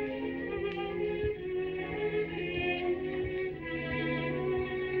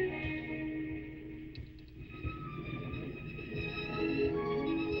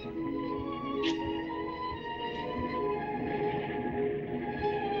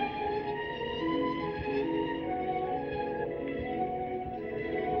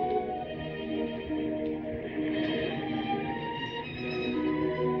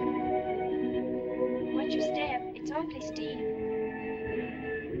 Watch your step. It's awfully steep.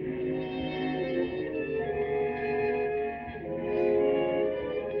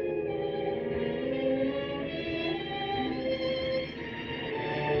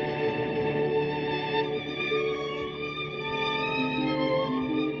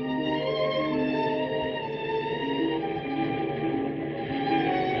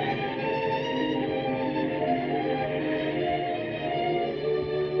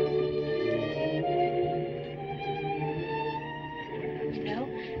 You know,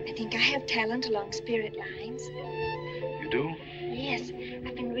 I think I have talent along spirit lines. You do? Yes,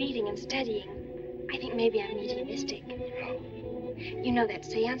 I've been reading and studying. I think maybe I'm mediumistic. How? You know that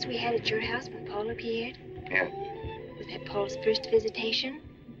seance we had at your house when Paul appeared? Yeah. Was that Paul's first visitation?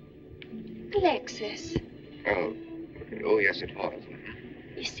 Alexis. Oh, yes, it was.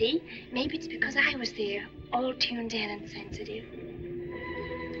 You see, maybe it's because I was there, all tuned in and sensitive.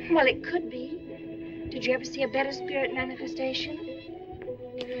 Well, it could be. Did you ever see a better spirit manifestation?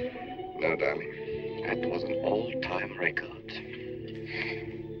 No, darling. That was an all-time record.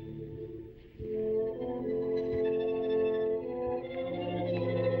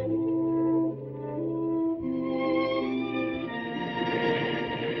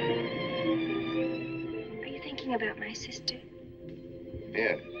 Are you thinking about my sister?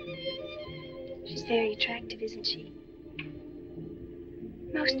 Yeah. She's very attractive, isn't she?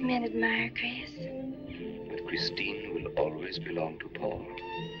 Most men admire Chris. But Christine will always belong to Paul.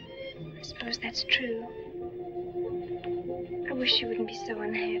 I suppose that's true. I wish she wouldn't be so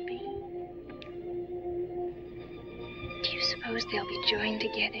unhappy. Do you suppose they'll be joined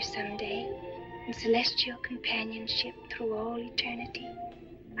together someday in celestial companionship through all eternity,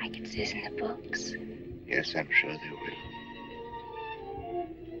 like it says in the books? Yes, I'm sure they will.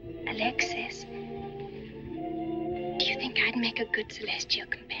 Alexis, do you think I'd make a good celestial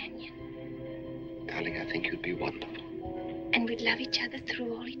companion? Darling, I think you'd be wonderful. And we'd love each other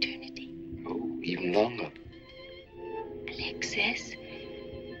through all eternity? Oh, even longer. Alexis,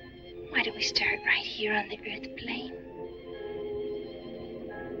 why don't we start right here on the earth plane?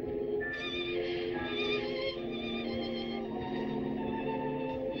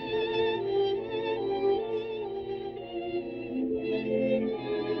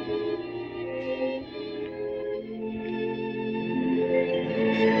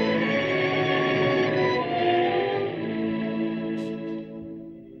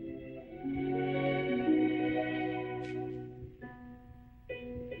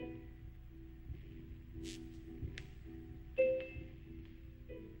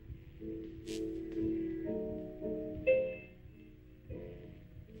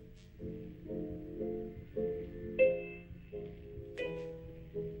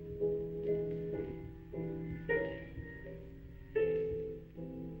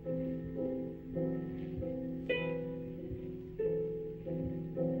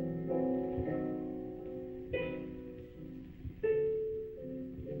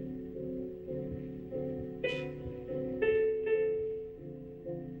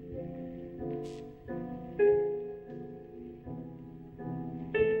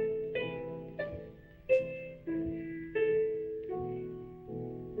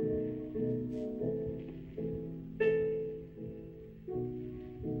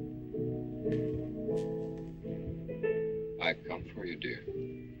 dear.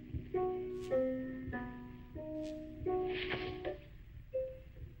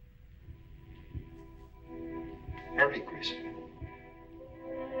 Hurry, Chris.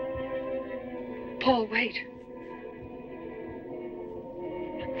 Paul, wait.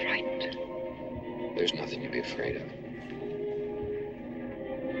 I'm frightened. There's nothing to be afraid of.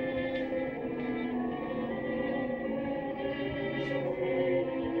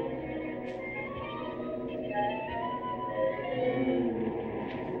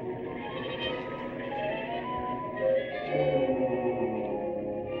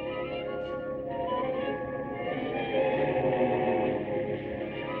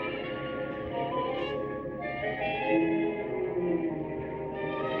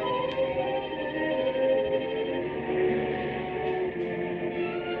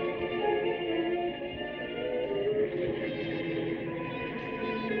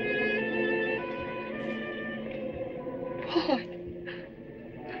 Paul.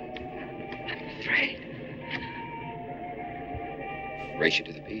 I'm afraid. Race you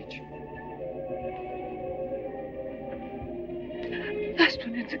to the beach.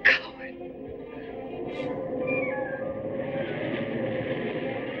 Husband's a coward.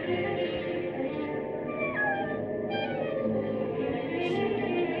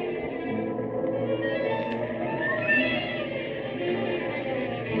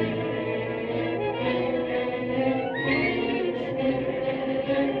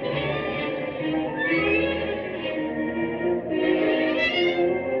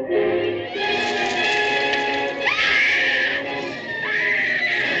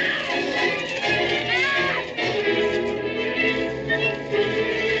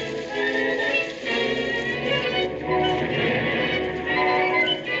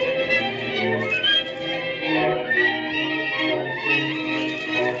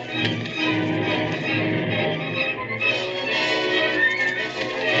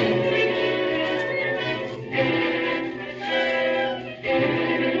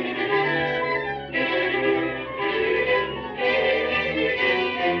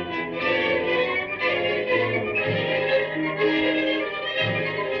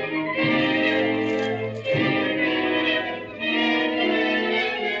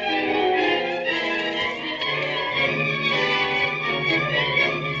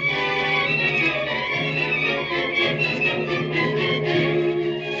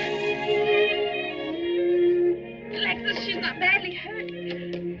 Alexis, she's not badly hurt.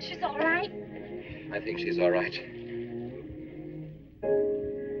 She's all right. I think she's all right.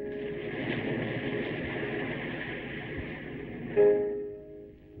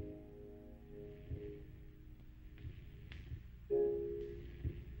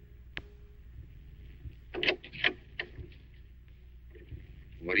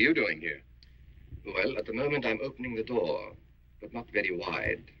 What are you doing here? Well, at the moment I'm opening the door, but not very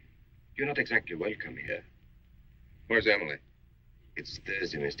wide. You're not exactly welcome here. Where's Emily? It's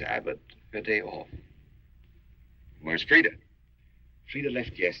Thursday, Mr. Abbott. Her day off. Where's Frida? Frida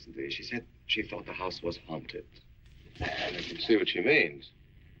left yesterday. She said she thought the house was haunted. I can see what she means.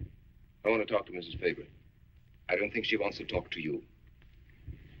 I want to talk to Mrs. Faber. I don't think she wants to talk to you.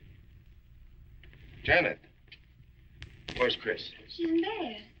 Janet. Where's Chris? She's in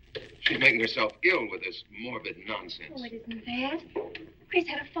bed. She's making herself ill with this morbid nonsense. Oh, it isn't that. Chris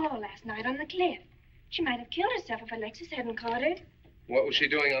had a fall last night on the cliff. She might have killed herself if Alexis hadn't caught her. What was she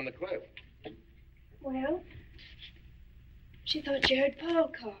doing on the cliff? Well, she thought she heard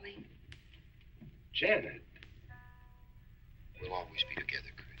Paul calling. Janet. We'll always be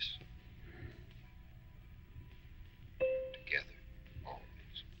together, Chris. Together.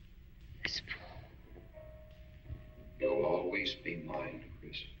 Always. This Paul. You'll always be mine,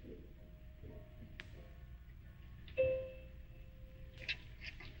 Chris.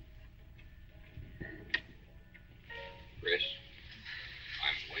 Chris,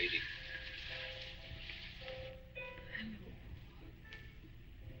 I'm waiting.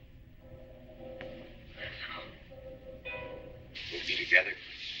 We'll be together.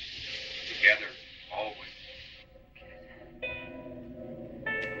 Together, always.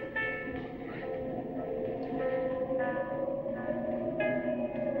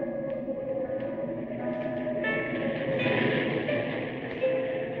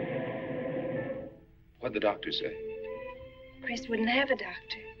 What'd the doctor say? Chris wouldn't have a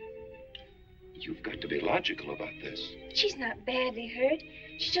doctor. You've got to be logical about this. She's not badly hurt.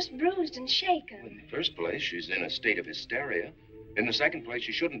 She's just bruised and shaken. In the first place, she's in a state of hysteria. In the second place,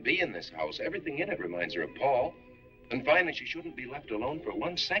 she shouldn't be in this house. Everything in it reminds her of Paul. And finally, she shouldn't be left alone for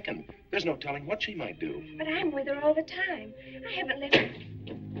 1 second. There's no telling what she might do. But I'm with her all the time. I haven't left her.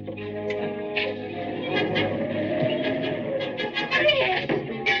 Chris!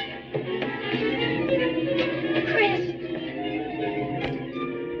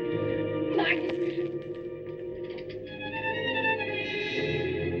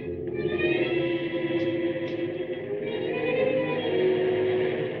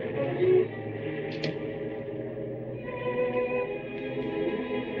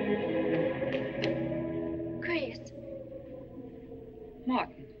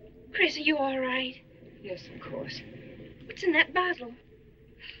 Chris, are you all right? Yes, of course. What's in that bottle?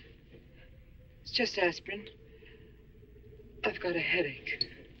 It's just aspirin. I've got a headache.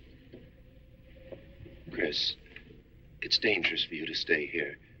 Chris, it's dangerous for you to stay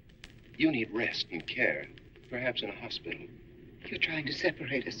here. You need rest and care, perhaps in a hospital. You're trying to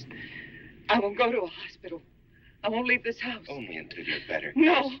separate us. I won't go to a hospital. I won't leave this house. Only until you're better.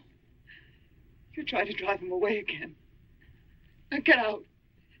 No. You're trying to drive him away again. Now get out.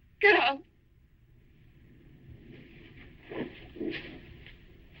 Get out.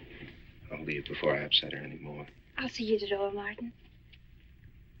 I'll leave before I upset her anymore. I'll see you at the door, Martin.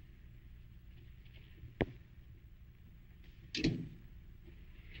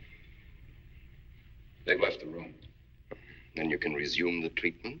 They've left the room. Then you can resume the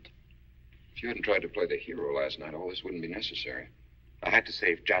treatment? If you hadn't tried to play the hero last night, all this wouldn't be necessary. I had to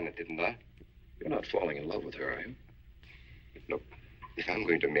save Janet, didn't I? You're not falling in love with her, are you? Look, if I'm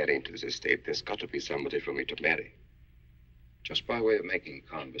going to marry into this estate, there's got to be somebody for me to marry. Just by way of making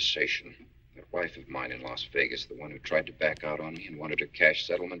conversation, that wife of mine in Las Vegas, the one who tried to back out on me and wanted her cash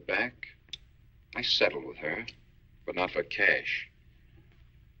settlement back, I settled with her, but not for cash.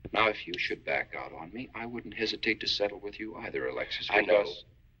 Now, if you should back out on me, I wouldn't hesitate to settle with you either, Alexis. I know,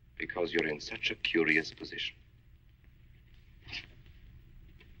 because you're in such a curious position.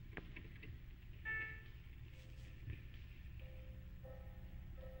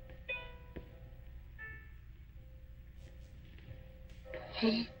 Oh.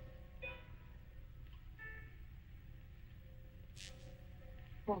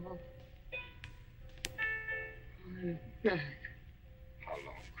 I'm back. How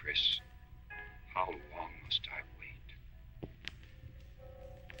long, Chris? How long must I wait?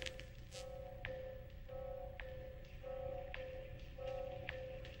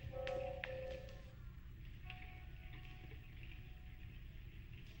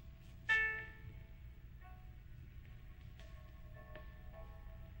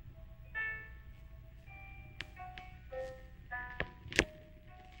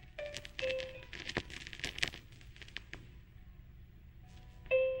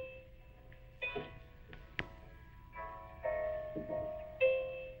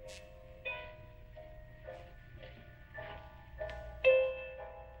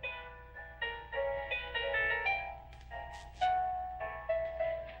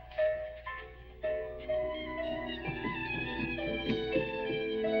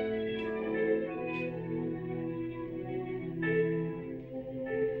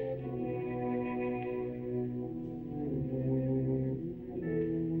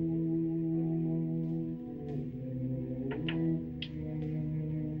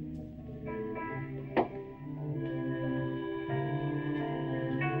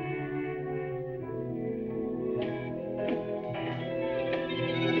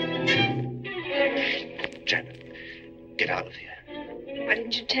 Out of here. Why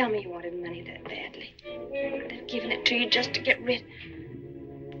didn't you tell me you wanted money that badly? I'd have given it to you just to get rid.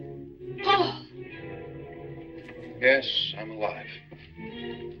 Paul! Yes, I'm alive.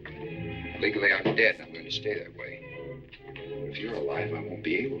 Legally, I'm dead, and I'm going to stay that way. If you're alive, I won't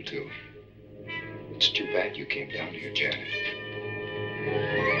be able to. It's too bad you came down here, Janet.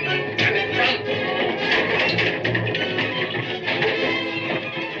 Janet, run!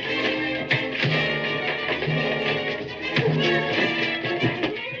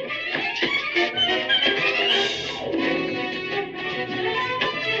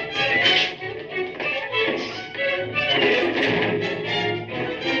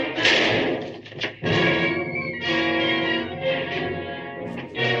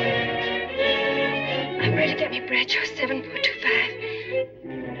 Bradshaw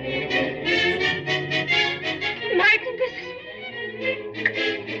 7425. Martin, this is...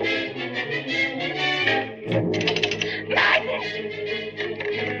 Martin!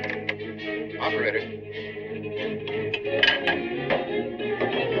 Operator.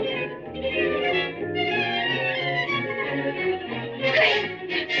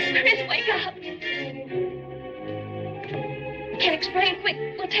 Chris, wake up. Can't explain. Quick,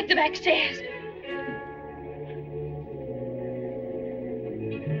 we'll take the back stairs.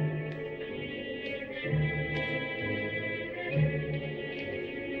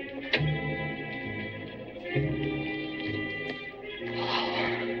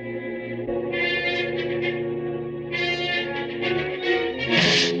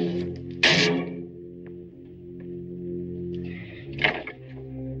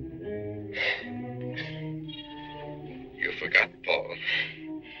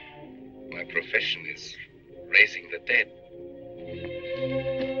 Profession is raising the dead.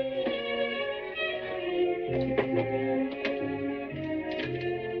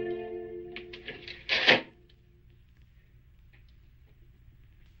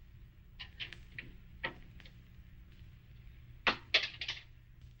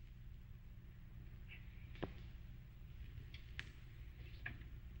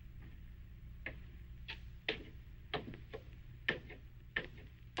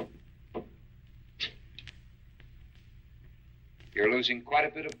 You're losing quite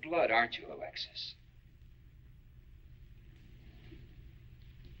a bit of blood, aren't you, Alexis?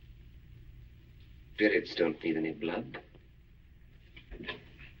 Spirits don't need any blood.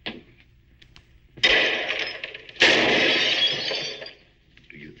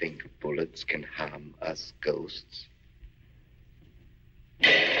 Do you think bullets can harm us ghosts?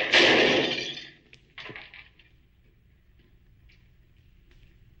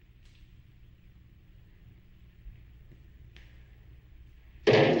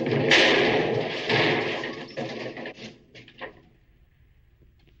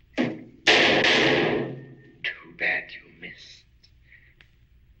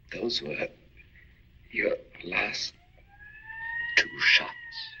 Those were your last 2 shots.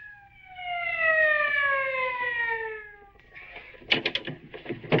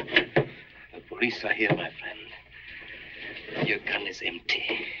 The police are here, my friend. Your gun is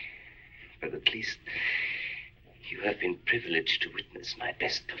empty. But at least you have been privileged to witness my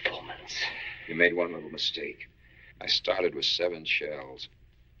best performance. You made one little mistake. I started with 7 shells.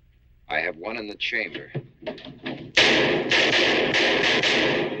 I have 1 in the chamber.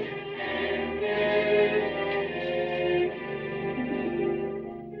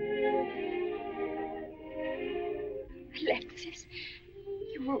 Alexis,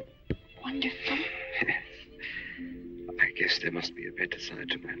 you were wonderful. I guess there must be a better side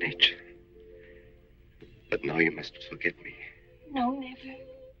to my nature. But now you must forget me. No, never.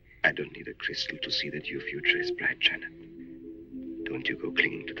 I don't need a crystal to see that your future is bright, Janet. Don't you go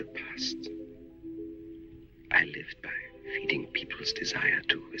clinging to the past. I lived by feeding people's desire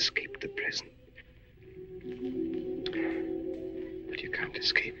to escape the present. But you can't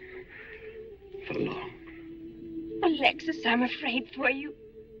escape for long. Alexis, I'm afraid for you.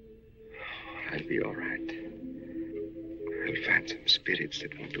 I'll be all right. I'll find some spirits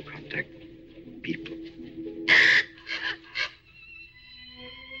that want to contact people.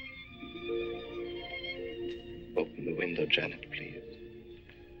 Open the window, Janet, please.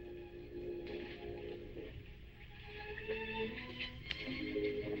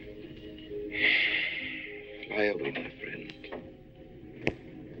 Fly away, my friend.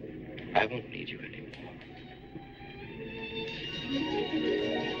 I won't need you anymore.